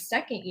year or my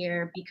second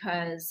year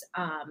because,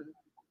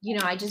 you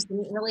know, I just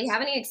didn't really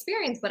have any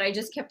experience, but I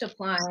just kept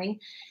applying.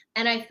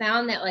 And I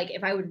found that like,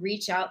 if I would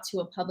reach out to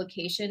a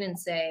publication and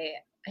say,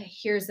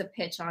 here's the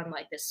pitch on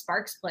like this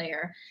Sparks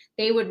player,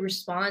 they would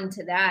respond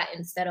to that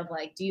instead of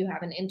like, do you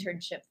have an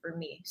internship for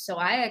me? So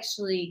I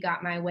actually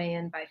got my way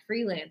in by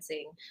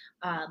freelancing.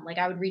 Like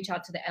I would reach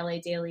out to the LA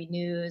Daily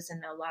News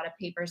and a lot of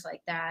papers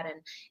like that,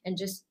 and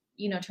just,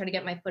 you know, try to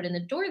get my foot in the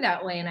door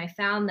that way. And I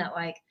found that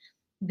like,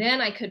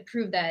 then I could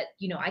prove that,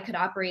 you know, I could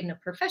operate in a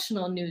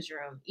professional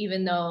newsroom,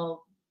 even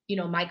though, you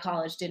know, my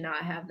college did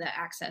not have the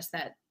access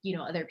that, you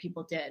know, other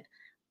people did.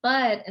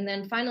 But, and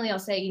then finally I'll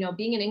say, you know,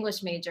 being an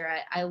English major,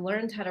 I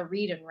learned how to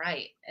read and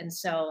write. And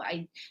so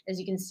as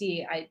you can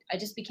see, I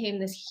just became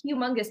this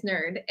humongous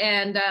nerd.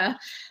 And,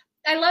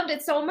 I loved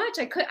it so much.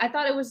 I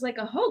thought it was like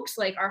a hoax.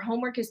 Like our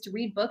homework is to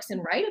read books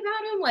and write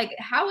about them. Like,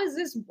 how does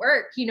this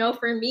work? You know,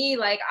 for me,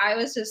 like I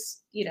was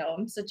just, you know,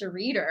 I'm such a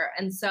reader.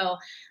 And so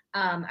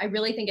I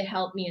really think it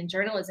helped me in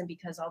journalism,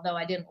 because although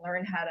I didn't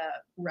learn how to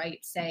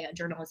write, say, a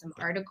journalism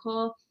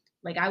article,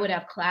 like I would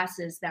have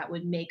classes that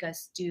would make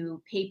us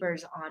do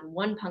papers on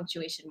one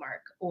punctuation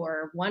mark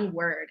or one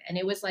word. And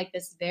it was like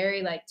this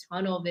very like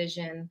tunnel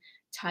vision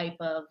type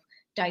of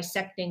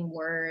dissecting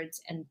words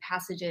and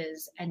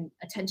passages and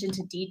attention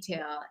to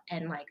detail,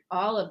 and like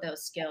all of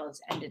those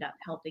skills ended up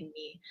helping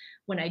me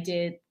when I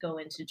did go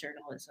into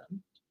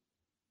journalism.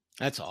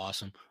 That's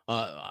awesome.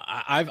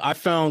 I've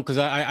found, because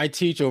I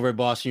teach over at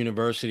Boston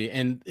University,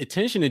 and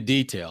attention to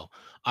detail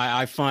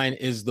I find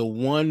is the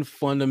one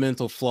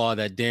fundamental flaw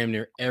that damn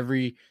near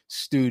every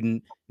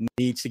student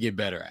needs to get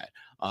better at.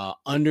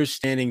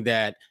 Understanding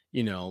that,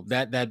 you know,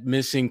 that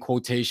missing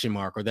quotation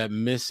mark or that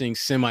missing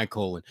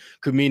semicolon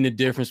could mean the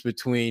difference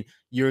between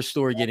your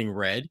story getting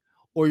read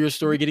or your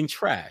story getting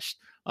trashed.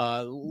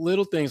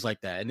 Little things like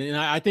that. And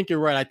I think you're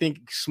right. I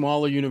think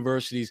smaller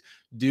universities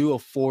do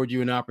afford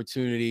you an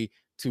opportunity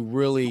to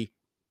really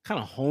kind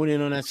of hone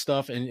in on that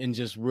stuff and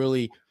just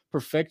really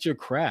perfect your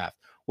craft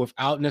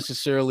without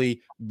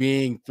necessarily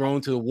being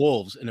thrown to the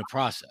wolves in the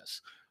process.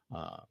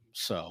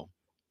 So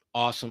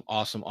awesome,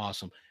 awesome,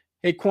 awesome.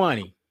 Hey,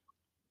 Kwani,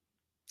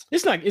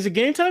 is it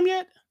game time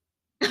yet?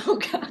 Oh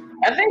God.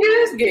 I think it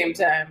is game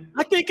time.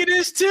 I think it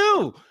is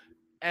too.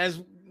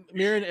 As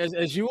Miriam,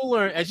 as you will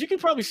learn, as you can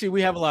probably see,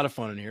 we have a lot of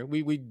fun in here.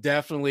 We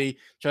definitely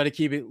try to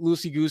keep it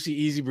loosey goosey,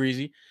 easy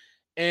breezy.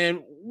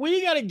 And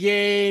we got a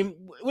game.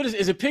 What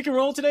is it? Pick and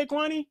roll today,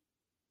 Kwani?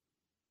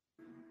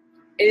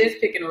 It is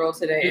pick and roll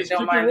today. It's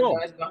Don't mind the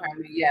noise behind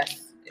me.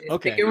 Yes, it is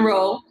Okay. pick and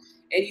roll.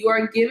 And you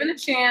are given a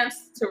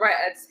chance to write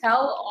a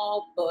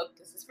tell-all book.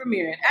 This is for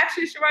Miriam.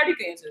 Actually, Sharad, you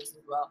can answer this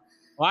as well.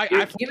 Well,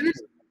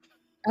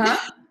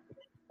 Huh?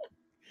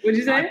 What'd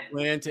you say? I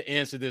plan to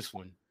answer this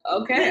one.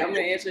 Okay, I'm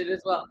going to answer it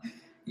as well.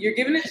 You're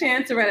given a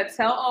chance to write a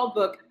tell-all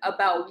book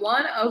about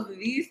one of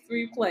these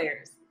three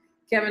players: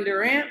 Kevin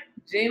Durant,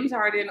 James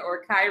Harden,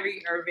 or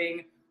Kyrie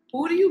Irving.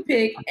 Who do you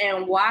pick,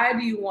 and why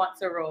do you want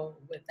to roll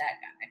with that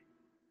guy?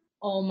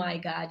 Oh my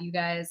God, you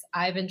guys,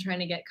 I've been trying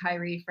to get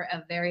Kyrie for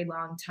a very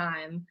long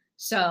time.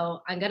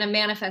 So I'm going to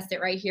manifest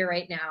it right here,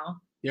 right now.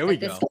 There we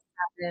this go.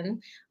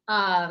 can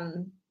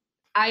happen.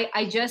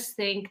 I just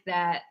think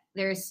that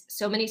there's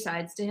so many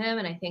sides to him,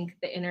 and I think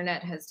the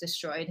internet has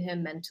destroyed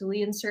him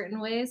mentally in certain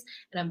ways.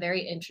 And I'm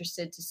very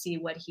interested to see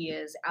what he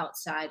is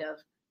outside of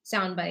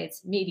sound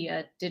bites,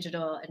 media,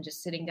 digital, and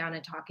just sitting down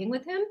and talking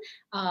with him.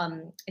 I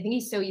think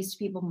he's so used to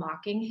people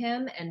mocking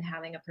him and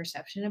having a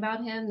perception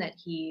about him that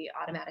he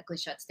automatically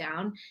shuts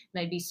down.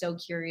 And I'd be so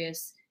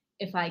curious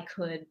if I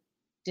could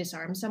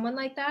disarm someone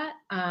like that.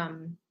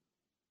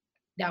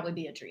 That would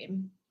be a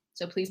dream.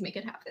 So please make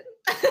it happen.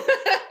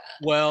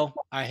 Well,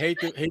 I hate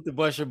to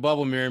bust your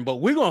bubble, Miriam, but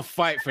we're gonna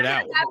fight for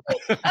that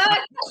one.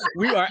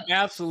 We are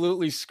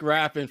absolutely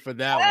scrapping for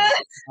that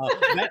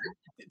one.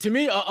 To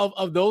me,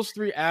 of those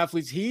three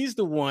athletes, he's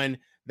the one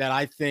that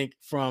I think,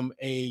 from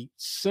a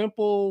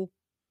simple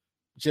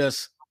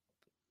just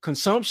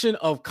consumption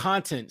of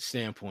content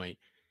standpoint,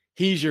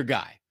 he's your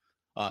guy.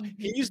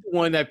 He's the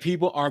one that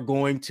people are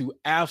going to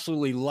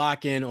absolutely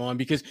lock in on,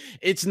 because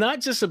it's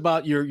not just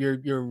about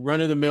your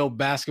run-of-the-mill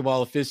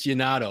basketball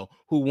aficionado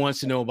who wants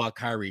to know about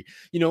Kyrie.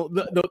 You know,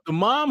 the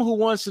mom who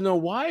wants to know,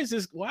 why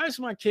is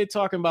my kid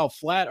talking about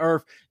flat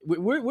Earth?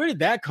 Where did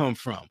that come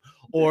from?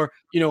 Or,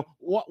 you know,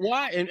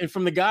 why? And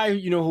from the guy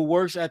who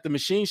works at the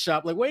machine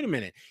shop, like, wait a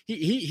minute,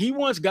 he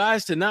wants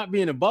guys to not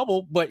be in a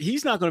bubble, but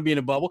he's not going to be in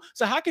a bubble.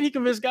 So how can he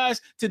convince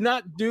guys to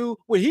not do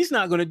what he's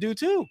not going to do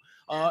too?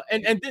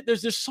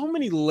 There's just so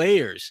many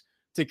layers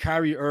to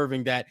Kyrie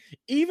Irving that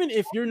even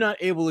if you're not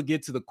able to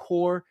get to the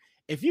core,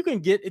 if you can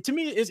get it, to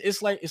me,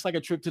 it's like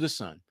a trip to the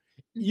sun.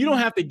 You don't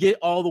have to get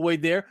all the way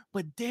there,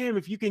 but damn,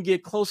 if you can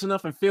get close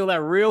enough and feel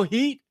that real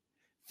heat,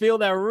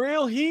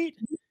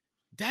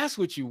 that's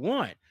what you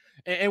want.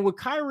 And with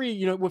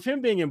Kyrie, with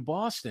him being in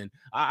Boston,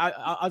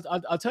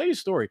 I'll tell you a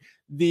story.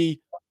 The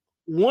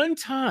one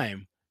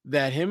time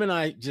that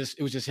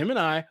it was just him and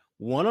I,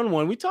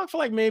 one-on-one, we talked for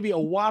like maybe a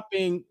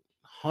whopping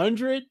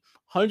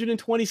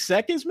 120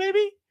 seconds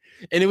maybe,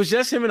 and it was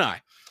just him and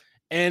I.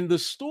 And the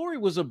story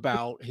was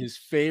about his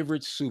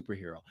favorite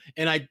superhero.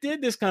 And I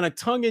did this kind of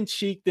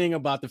tongue-in-cheek thing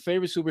about the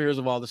favorite superheroes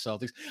of all the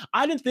Celtics.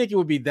 I didn't think it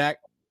would be that,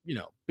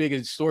 big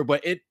a story,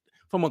 but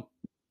from a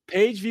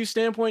page view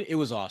standpoint, it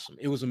was awesome.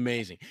 It was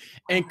amazing.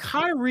 And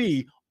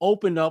Kyrie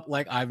opened up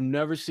like I've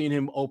never seen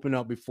him open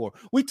up before.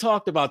 We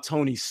talked about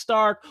Tony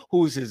Stark,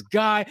 who's his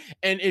guy.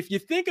 And if you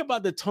think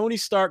about the Tony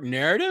Stark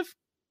narrative,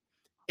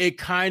 it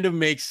kind of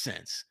makes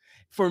sense.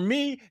 For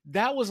me,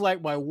 that was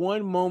like my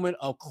one moment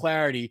of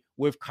clarity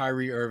with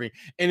Kyrie Irving.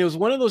 And it was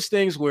one of those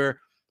things where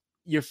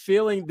you're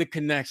feeling the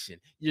connection.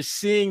 You're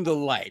seeing the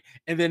light.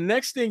 And the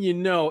next thing you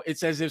know,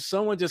 it's as if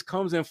someone just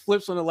comes and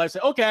flips on the light and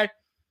says, okay,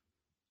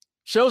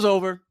 show's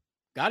over.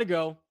 Got to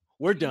go.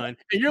 We're done.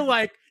 And you're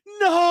like,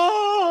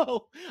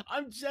 no,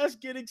 I'm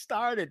just getting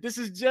started. This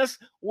is just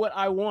what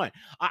I want.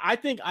 I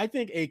think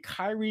a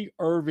Kyrie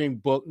Irving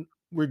book,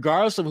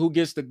 regardless of who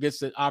gets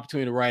the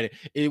opportunity to write it,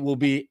 it will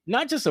be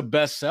not just a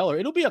bestseller,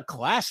 it'll be a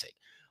classic.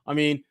 I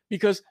mean,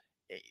 because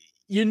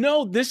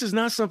this is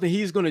not something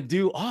he's going to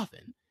do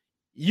often.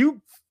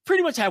 You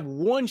pretty much have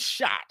one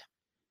shot,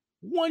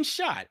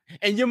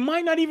 and you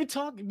might not even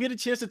get a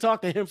chance to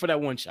talk to him for that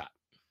one shot.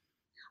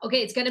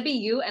 Okay, it's gonna be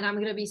you, and I'm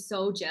gonna be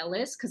so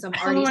jealous because I'm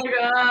already. Oh my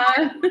God.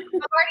 I'm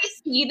already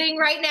seething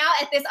right now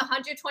at this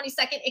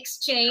 120-second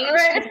exchange.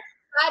 Right.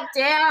 God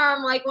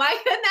damn! Like, why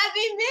couldn't that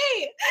be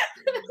me?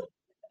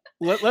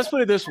 Let's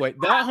put it this way: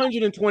 that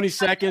 120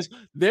 seconds,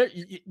 there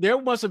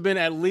must have been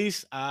at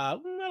least I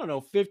don't know,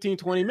 15,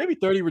 20, maybe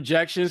 30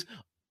 rejections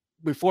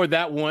before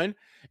that one,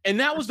 and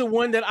that was the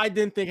one that I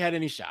didn't think had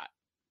any shot.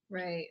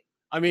 Right.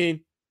 I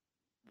mean,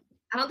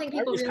 I don't think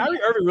people. Is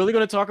Kyrie Irving really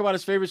going to talk about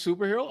his favorite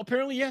superhero?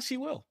 Apparently, yes, he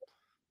will.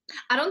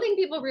 I don't think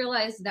people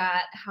realize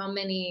that how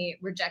many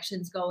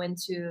rejections go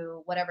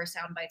into whatever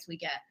sound bites we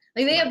get.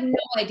 Like, they have no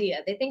idea.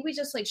 They think we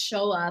just like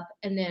show up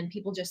and then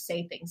people just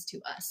say things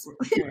to us.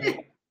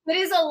 It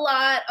is a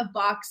lot of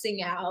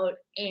boxing out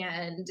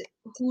and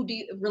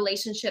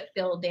relationship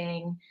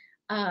building.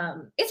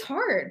 It's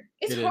hard.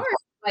 It's hard.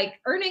 Like,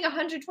 earning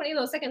 120 of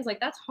those seconds, like,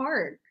 that's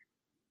hard.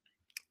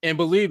 And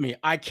believe me,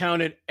 I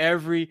counted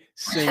every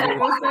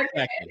single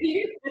second.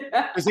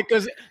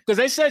 Because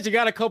they said you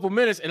got a couple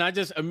minutes, and I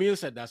just immediately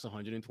said that's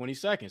 120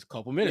 seconds,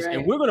 couple minutes, right.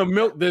 And we're gonna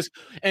milk this.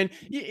 And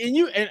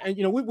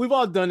we've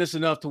all done this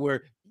enough to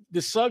where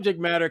the subject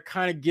matter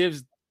kind of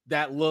gives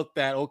that look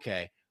that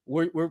okay,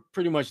 we're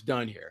pretty much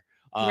done here.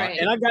 Right.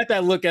 And I got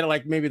that look at it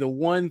like maybe the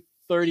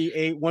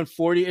 138,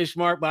 140-ish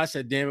mark, but I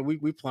said, damn it,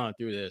 we plowing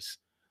through this.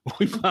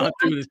 We plowing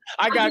through this.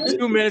 I got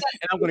 2 minutes,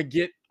 and I'm gonna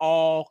get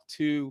all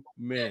 2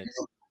 minutes.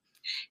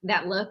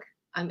 That look,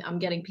 I'm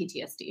getting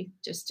PTSD.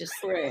 Just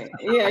right.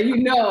 Yeah, you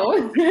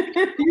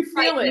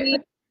feel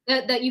it.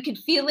 That you could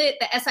feel it.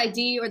 The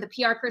SID or the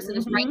PR person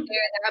is right there.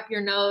 They're up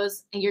your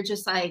nose, and you're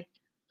just like,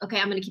 okay,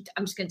 I'm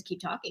just gonna keep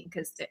talking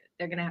because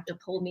they're gonna have to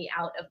pull me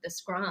out of the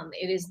scrum.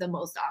 It is the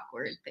most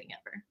awkward thing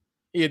ever.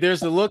 Yeah, there's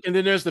the look, and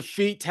then there's the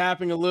feet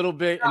tapping a little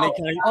bit, and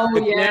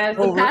yes,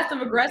 the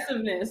passive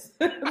aggressiveness.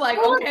 Like,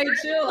 okay,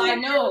 chill. I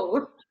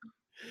know.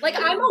 Like,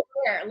 I'm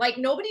aware. Like,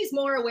 nobody's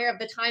more aware of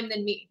the time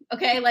than me.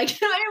 Okay, like,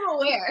 I am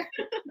aware.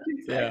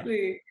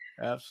 Exactly.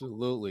 Yeah,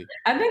 absolutely.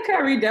 I think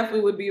Kyrie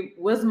definitely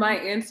was my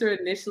answer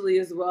initially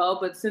as well.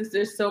 But since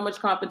there's so much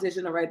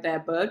competition to write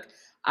that book,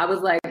 I was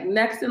like,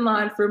 next in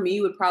line for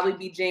me would probably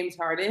be James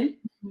Harden,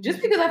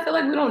 just because I feel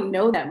like we don't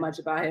know that much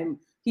about him.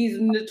 He's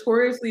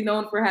notoriously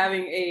known for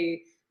having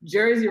a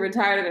jersey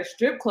retired at a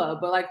strip club,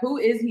 but like, who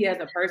is he as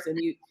a person?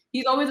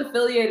 He's always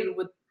affiliated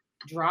with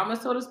drama,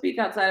 so to speak,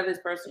 outside of his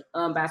personal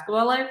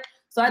basketball life.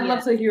 So I'd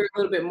love to hear a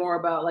little bit more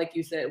about, like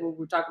you said, when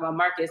we're talking about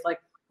Marcus, like,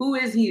 who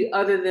is he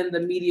other than the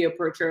media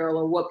portrayal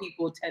or what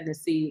people tend to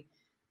see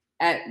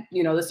at,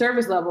 the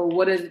surface level?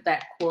 What does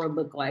that core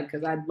look like?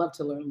 Because I'd love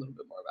to learn a little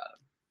bit more about him.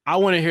 I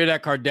want to hear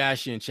that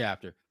Kardashian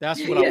chapter.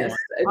 That's what I want.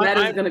 That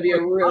is going to be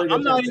a really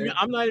good chapter.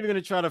 I'm not even going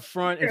to try to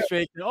front and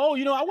fake it. Oh,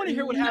 I want to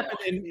hear what happened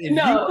in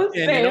No,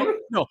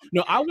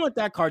 I want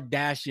that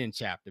Kardashian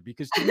chapter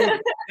because to me,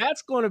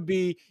 that's going to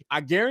be,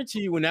 I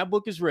guarantee you, when that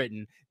book is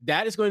written,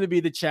 that is going to be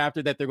the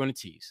chapter that they're going to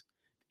tease.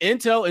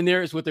 Intel in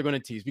there is what they're going to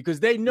tease because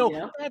they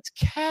know that's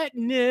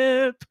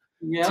catnip.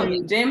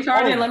 Yep. James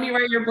Harden, let me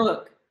write your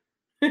book.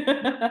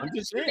 I'm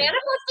just saying. You're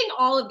manifesting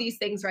all of these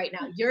things right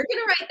now. You're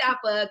gonna write that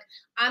book.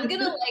 I'm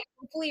gonna like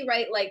hopefully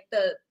write like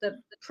the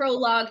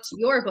prologue to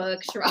your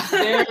book, Sharad.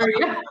 There we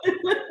go.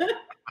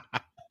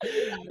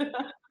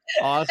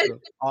 Awesome.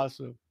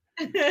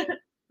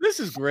 This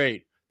is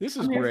great. This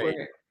is great.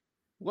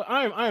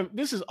 Well,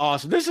 this is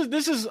awesome. This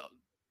is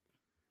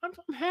I'm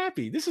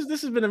happy. This has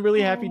been a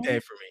really happy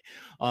day for me.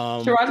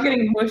 Sharad's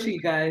getting mushy,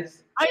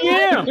 guys. I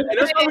am. And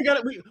that's why we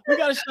gotta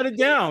shut it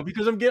down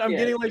because I'm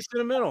getting like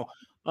sentimental.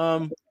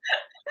 Because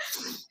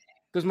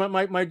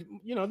my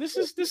this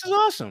is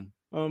awesome.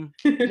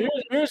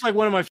 Mirren's like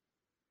one of my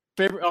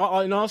favorite.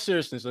 In all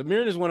seriousness,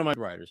 Mirren is one of my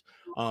writers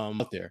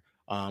out there.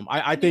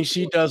 I think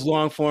she does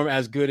long form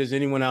as good as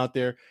anyone out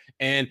there.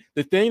 And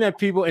the thing that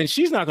people, and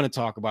she's not going to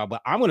talk about,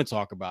 but I'm going to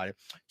talk about it.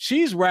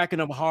 She's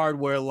racking up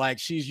hardware like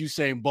she's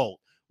Usain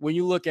Bolt. When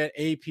you look at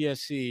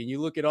APSC and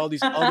you look at all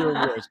these other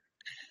awards,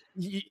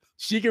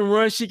 she can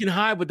run, she can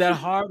hide, but that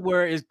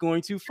hardware is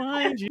going to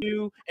find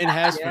you and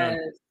has found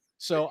you.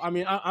 So, I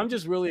mean, I'm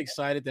just really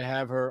excited to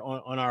have her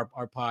on our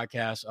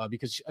podcast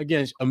because,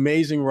 again, she's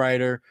amazing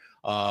writer,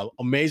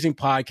 amazing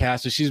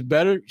podcaster.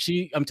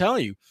 I'm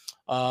telling you.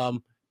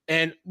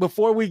 And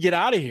before we get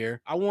out of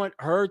here, I want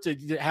her to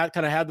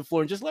kind of have the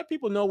floor and just let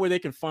people know where they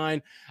can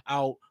find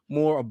out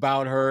more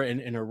about her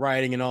and her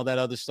writing and all that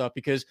other stuff.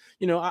 Because,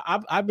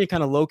 I've been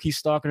kind of low key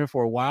stalking her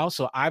for a while.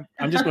 So I'm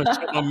just going to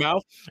shut my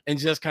mouth and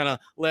just kind of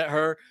let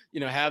her,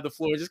 have the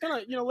floor. Just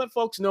kind of, let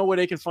folks know where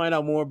they can find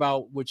out more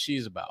about what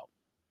she's about.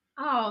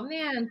 Oh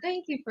man,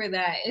 thank you for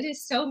that. It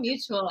is so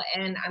mutual.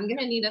 And I'm going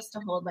to need us to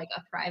hold like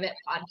a private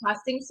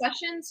podcasting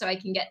session so I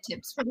can get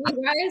tips from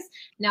you guys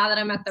now that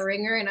I'm at the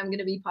Ringer and I'm going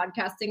to be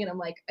podcasting and I'm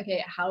like,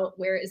 okay,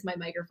 where is my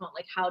microphone?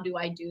 Like, how do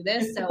I do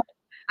this? So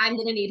I'm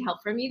going to need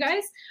help from you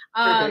guys.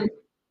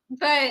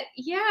 But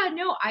yeah,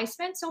 no, I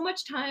spent so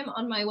much time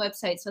on my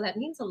website. So that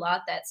means a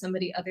lot that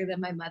somebody other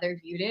than my mother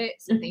viewed it.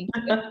 So thank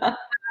you.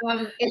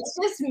 It's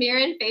just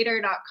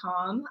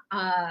mirenfader.com.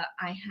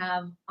 I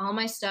have all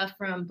my stuff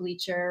from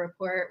Bleacher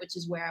Report, which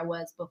is where I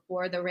was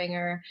before the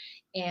Ringer.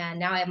 And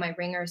now I have my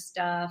Ringer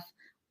stuff.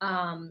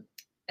 And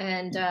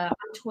on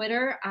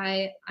Twitter,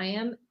 I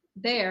am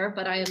there,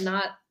 but I am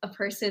not a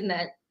person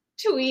that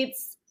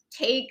tweets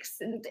takes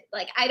and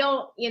like I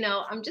don't,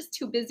 I'm just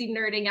too busy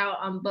nerding out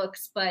on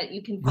books, but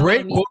you can follow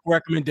Great me. book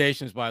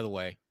recommendations, by the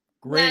way.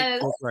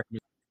 Great book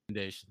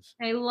recommendations.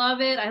 I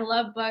love it. I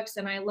love books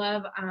and I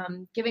love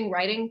giving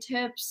writing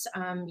tips.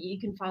 You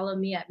can follow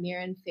me at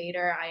Mirren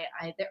Fader. I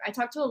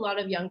talk to a lot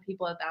of young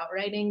people about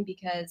writing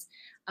because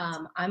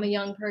I'm a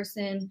young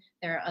person.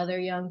 There are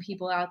other young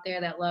people out there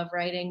that love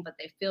writing, but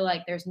they feel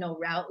like there's no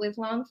route with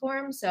long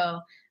form. So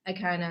I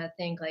kind of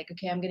think like,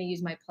 okay, I'm going to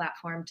use my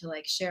platform to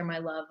like share my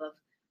love of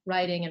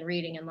writing and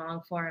reading in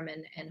long form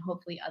and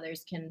hopefully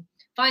others can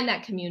find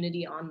that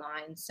community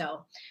online.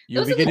 So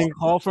you'll be getting a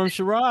call from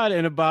Sharad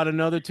in about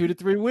another 2 to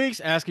 3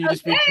 weeks asking you to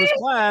speak to his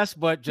class,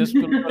 but just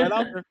put that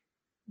out there.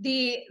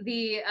 The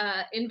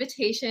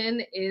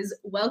invitation is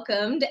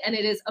welcomed and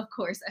it is of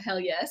course a hell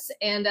yes.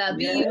 And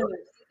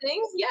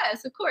things,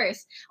 yes, of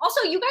course.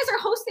 Also, you guys are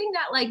hosting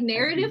that like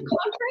narrative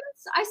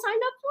conference I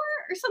signed up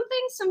for or something,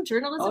 some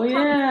journalism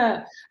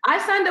conference. I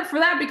signed up for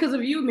that because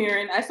of you,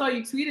 Mirren. I saw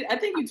you tweeted. I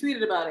think you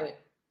tweeted about it.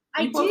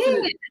 I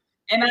did. It,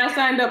 and I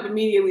signed up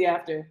immediately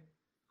after.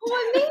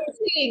 Oh,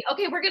 amazing.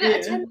 Okay, we're going to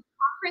attend the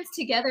conference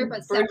together,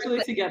 but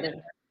virtually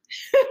together.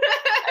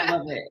 I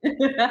love it.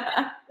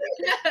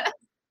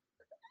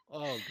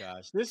 Oh,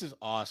 gosh. This is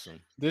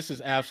awesome. This is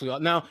absolutely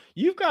awesome. Now,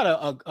 you've got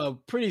a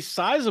pretty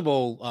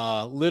sizable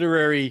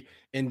literary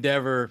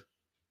endeavor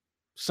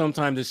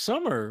sometime this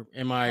summer.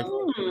 Am I?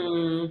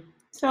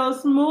 Tell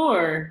us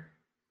more.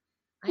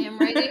 I am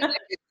writing.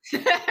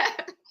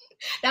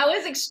 That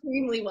was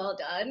extremely well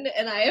done,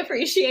 and I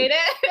appreciate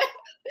it.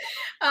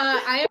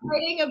 I am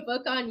writing a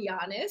book on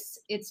Giannis.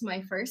 It's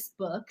my first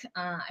book.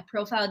 I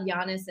profiled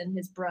Giannis and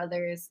his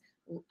brothers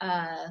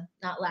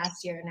not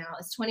last year now.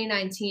 It's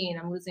 2019.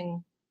 I'm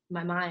losing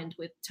my mind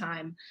with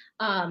time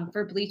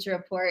for Bleacher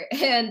Report.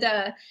 And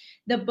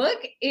the book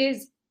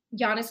is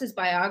Giannis's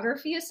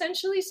biography,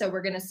 essentially. So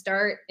we're going to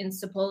start in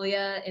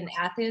Sepolia in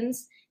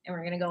Athens, and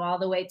we're going to go all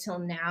the way till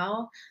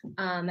now.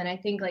 And I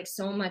think like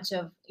so much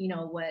of,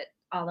 what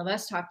all of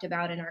us talked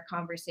about in our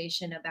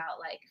conversation about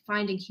like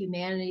finding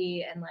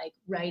humanity and like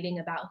writing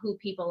about who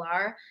people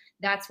are,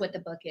 that's what the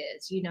book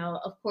is.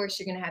 Of course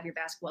you're going to have your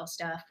basketball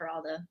stuff for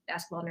all the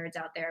basketball nerds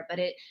out there, but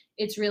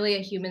it's really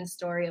a human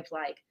story of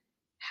like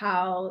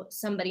how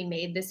somebody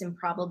made this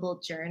improbable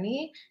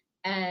journey,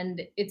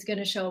 and it's going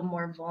to show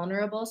more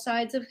vulnerable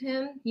sides of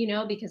him,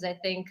 because I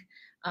think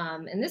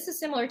and this is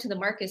similar to the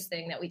Marcus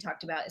thing that we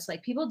talked about. It's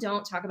like people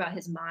don't talk about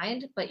his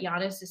mind, but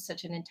Giannis is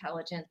such an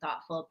intelligent,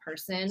 thoughtful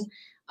person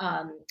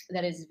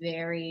that is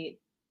very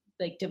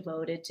like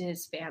devoted to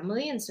his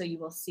family, and so you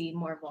will see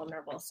more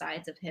vulnerable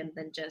sides of him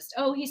than just,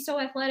 oh, he's so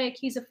athletic,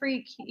 he's a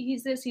freak,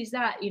 he's this, he's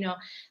that.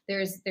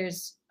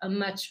 There's a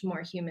much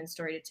more human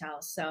story to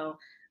tell. So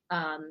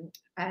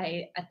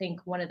I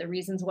think one of the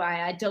reasons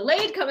why I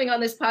delayed coming on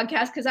this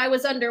podcast, because I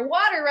was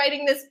underwater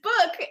writing this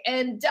book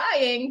and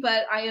dying,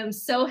 but I am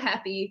so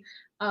happy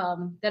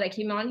that I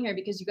came on here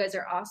because you guys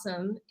are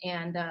awesome,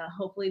 and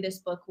hopefully this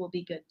book will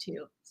be good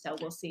too. So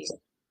we'll see.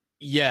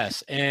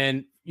 Yes.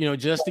 And,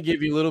 just to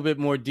give you a little bit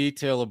more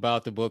detail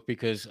about the book,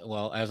 because,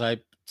 well, as I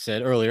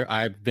said earlier,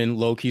 I've been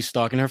low-key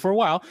stalking her for a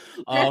while.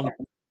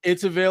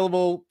 It's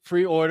available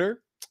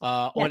pre-order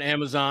on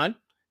Amazon,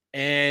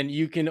 and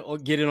you can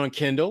get it on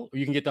Kindle, or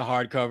you can get the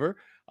hardcover.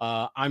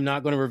 I'm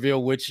not going to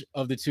reveal which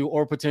of the two,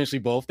 or potentially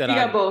both. He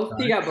got both.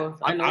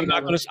 I'm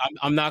not going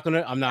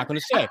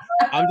to say.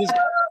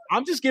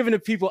 I'm just giving the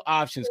people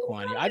options,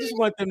 Kwani. I just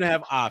want them to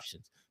have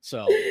options.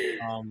 So,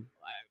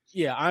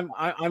 yeah,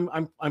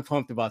 I'm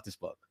pumped about this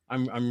book.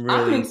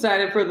 I'm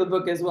excited for the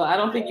book as well. I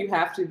don't think you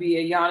have to be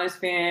a Giannis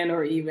fan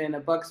or even a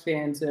Bucks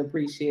fan to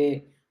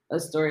appreciate a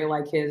story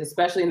like his,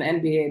 especially in the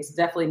NBA. It's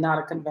definitely not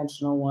a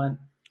conventional one.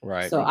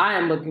 Right. So I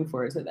am looking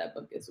forward to that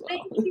book as well.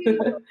 Thank you.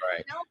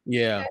 Right.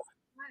 Yeah.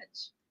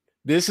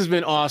 This has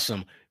been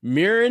awesome.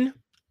 Mirin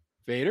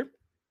Fader,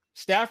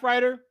 staff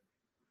writer,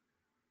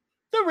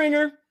 The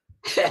Ringer.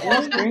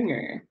 The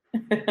Ringer.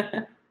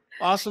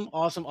 Awesome.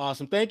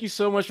 Thank you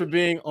so much for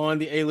being on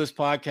the A-List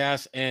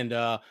podcast. And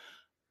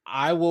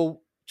I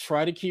will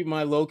try to keep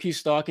my low-key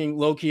stalking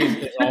low-key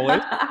as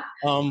always.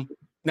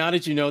 Now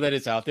that you know that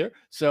it's out there.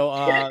 So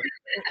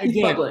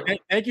again,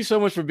 thank you so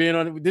much for being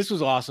on. This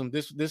was awesome.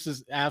 This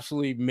has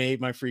absolutely made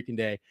my freaking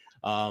day.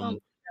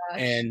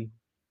 And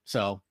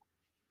so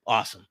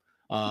awesome.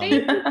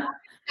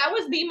 That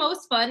was the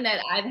most fun that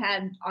I've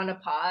had on a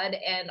pod.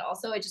 And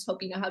also, I just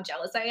hope you know how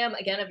jealous I am.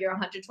 Again, of your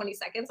 120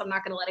 seconds, I'm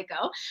not going to let it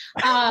go.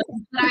 But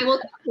I will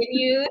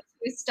continue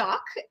to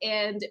stalk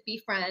and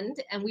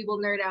befriend, and we will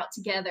nerd out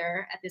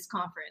together at this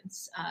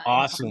conference.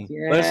 Awesome.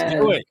 Let's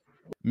do it.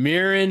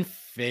 Mirin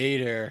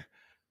Fader.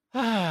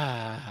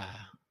 I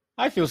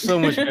feel so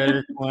much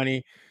better,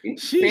 Kwani.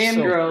 She's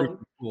so freaking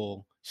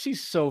cool.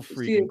 She's so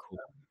freaking cool.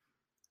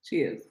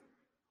 She is.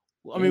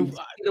 I mean,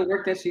 the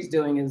work that she's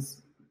doing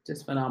is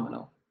just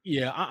phenomenal.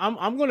 Yeah,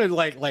 I'm gonna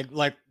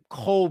like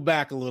hold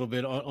back a little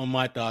bit on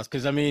my thoughts,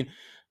 because I mean,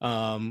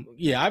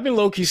 I've been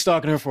low key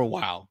stalking her for a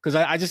while, because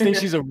I just think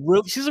she's a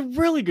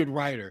really good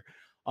writer.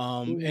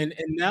 And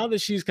now that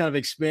she's kind of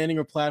expanding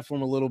her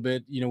platform a little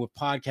bit, with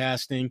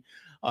podcasting,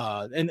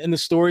 and the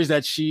stories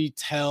that she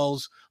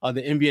tells,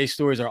 the NBA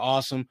stories are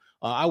awesome.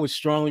 I would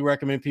strongly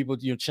recommend people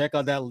check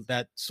out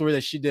that story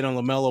that she did on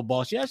LaMelo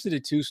Ball. She actually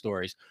did two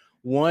stories.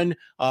 One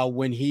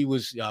when he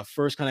was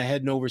first kind of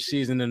heading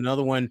overseas, and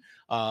another one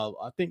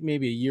I think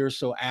maybe a year or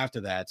so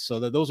after that. So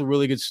those are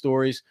really good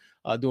stories.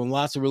 Doing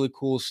lots of really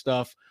cool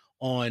stuff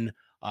on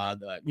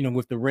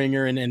with The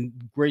Ringer, and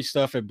great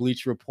stuff at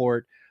Bleach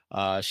Report.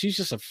 She's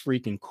just a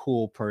freaking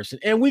cool person,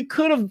 and we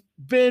could have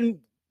been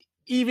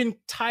even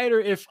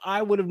tighter if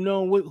I would have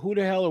known who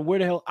the hell or where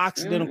the hell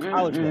Occidental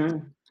College was.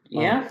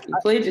 Yeah, you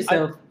played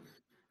yourself.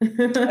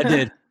 I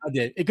did.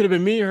 It could have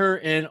been me, her,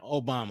 and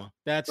Obama.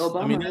 That's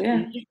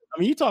Obama,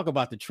 you talk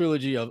about the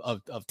trilogy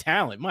of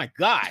talent. My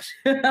gosh.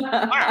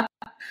 Wow.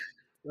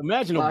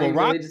 Imagine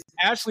Barack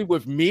Ashley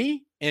with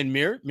me and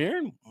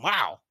Mirin.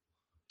 Wow.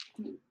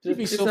 Just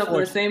yourself in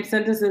the same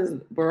sentence as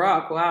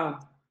Barack.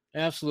 Wow.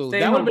 Absolutely.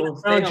 That would have been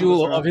the crown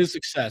jewel of his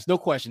success. No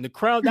question. That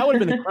would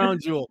have been the crown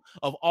jewel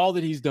of all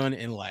that he's done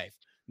in life.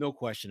 No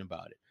question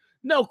about it.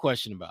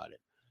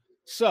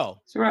 So,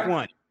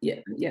 one. Yeah.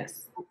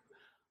 Yes.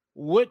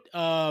 What's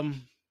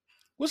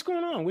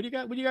going on? What do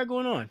you got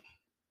going on?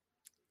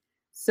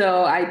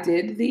 So I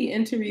did the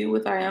interview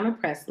with Ayanna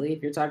Pressley.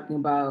 If you're talking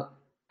about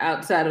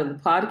outside of the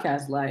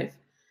podcast life,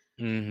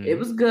 It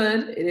was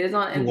good. It is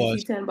on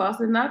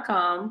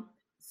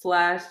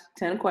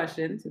NBC10boston.com/10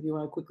 questions if you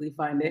want to quickly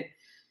find it.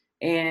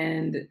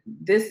 And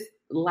this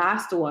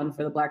last one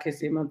for the Black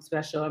History Month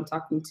special, I'm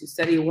talking to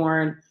Seti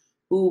Warren,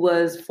 who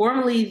was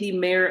formerly the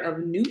mayor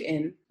of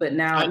Newton, but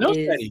now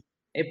is Seti.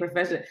 A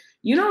professor.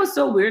 You know what's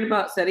so weird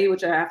about Seti,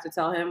 which I have to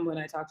tell him when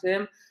I talk to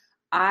him?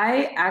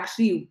 I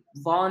actually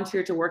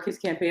volunteered to work his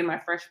campaign my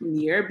freshman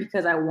year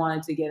because I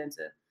wanted to get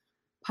into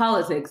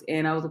politics,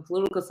 and I was a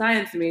political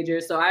science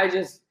major, so I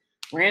just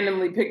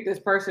randomly picked this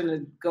person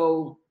to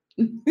go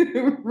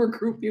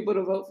recruit people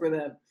to vote for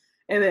them,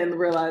 and then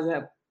realized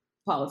that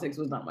politics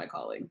was not my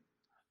calling.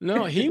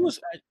 No, he was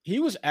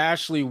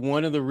actually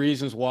one of the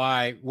reasons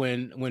why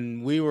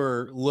when we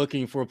were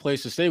looking for a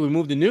place to stay, we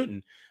moved to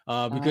Newton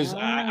because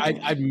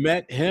I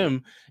met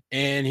him,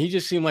 and he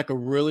just seemed like a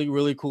really,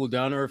 really cool,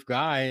 down-to-earth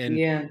guy.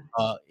 And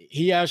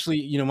he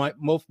actually,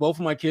 both of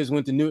my kids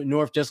went to Newton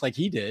North just like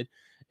he did.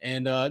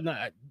 And I'm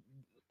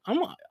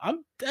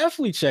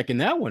definitely checking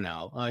that one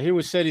out. Hear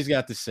what Seti's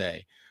got to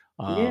say.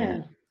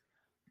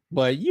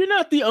 But you're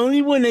not the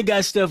only one that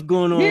got stuff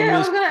going on. Yeah, I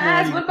was going to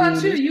ask, what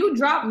about you? You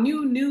drop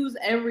new news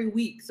every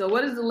week. So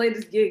what is the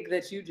latest gig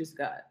that you just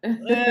got?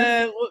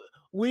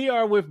 We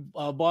are with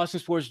Boston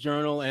Sports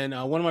Journal, and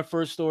one of my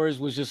first stories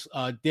was just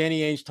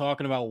Danny Ainge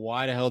talking about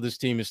why the hell this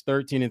team is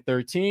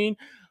 13-13,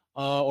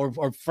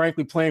 or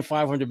frankly playing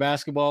 500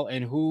 basketball,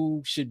 and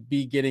who should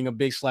be getting a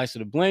big slice of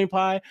the blame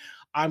pie.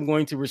 I'm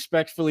going to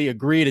respectfully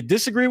agree to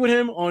disagree with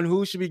him on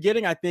who should be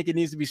getting. I think it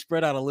needs to be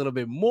spread out a little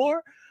bit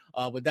more,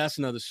 but that's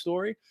another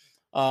story.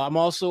 I'm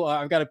also,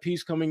 I've got a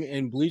piece coming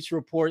in Bleacher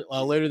Report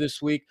later this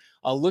week,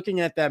 looking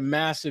at that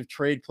massive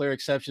trade player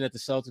exception that the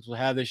Celtics will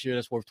have this year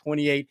that's worth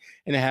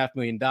 $28.5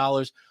 million.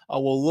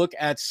 We'll look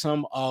at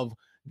some of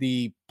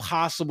the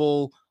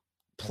possible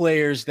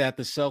players that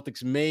the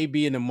Celtics may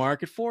be in the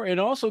market for, and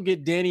also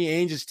get Danny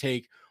Ainge's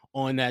take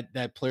on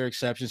that player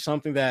exception,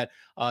 something that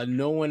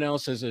no one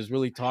else has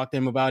really talked to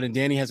him about, and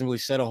Danny hasn't really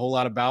said a whole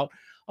lot about.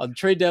 The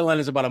trade deadline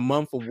is about a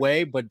month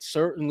away, but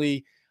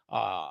certainly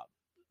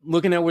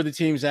looking at where the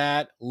team's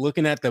at,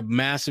 looking at the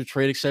massive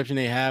trade exception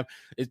they have,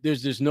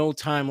 there's no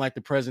time like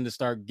the present to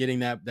start getting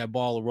that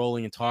ball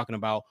rolling and talking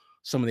about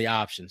some of the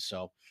options.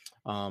 So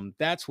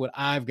that's what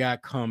I've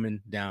got coming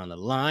down the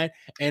line.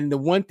 And the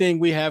one thing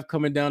we have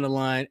coming down the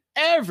line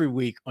every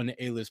week on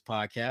the A-List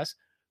podcast,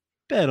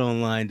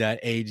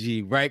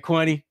 betonline.ag, right,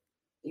 Quani?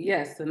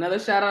 Yes, another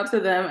shout out to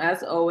them.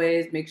 As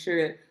always, make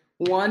sure,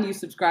 one, you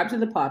subscribe to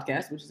the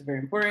podcast, which is very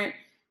important.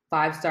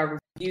 5-star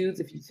reviews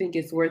if you think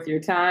it's worth your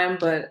time.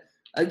 But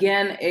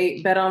again,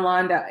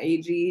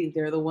 betonline.ag,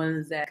 they're the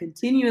ones that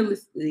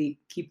continuously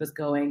keep us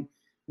going.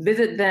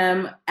 Visit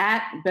them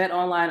at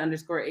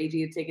betonline_ag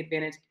to take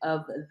advantage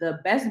of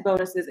the best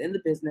bonuses in the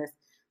business.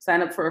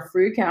 Sign up for a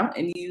free account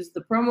and use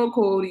the promo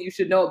code, you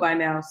should know it by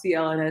now,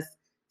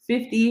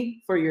 CLNS50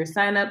 for your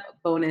sign up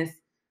bonus.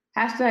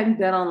 Hashtag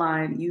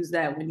betonline. Use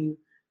that when you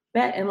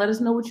bet and let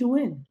us know what you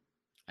win.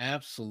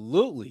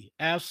 Absolutely.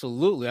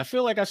 Absolutely. I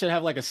feel like I should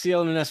have like a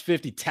CLNS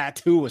 50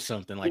 tattoo or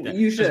something like that.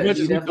 You should. As much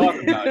as we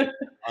talk about it.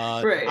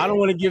 Right. I don't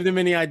want to give them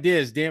any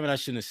ideas. Damn it, I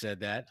shouldn't have said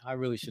that. I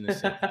really shouldn't have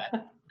said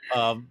that.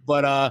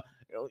 But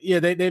yeah,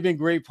 they've been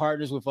great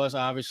partners with us,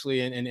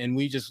 obviously. And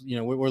we just,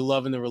 we're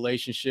loving the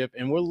relationship,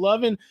 and we're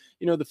loving,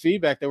 the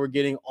feedback that we're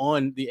getting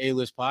on the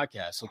A-List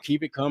podcast. So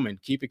keep it coming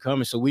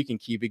so we can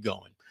keep it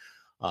going.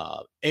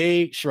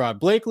 A. Sherrod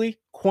Blakely,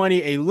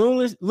 Quani A.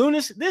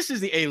 Lunis. This is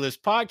the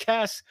A-List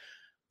podcast.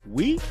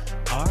 We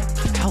are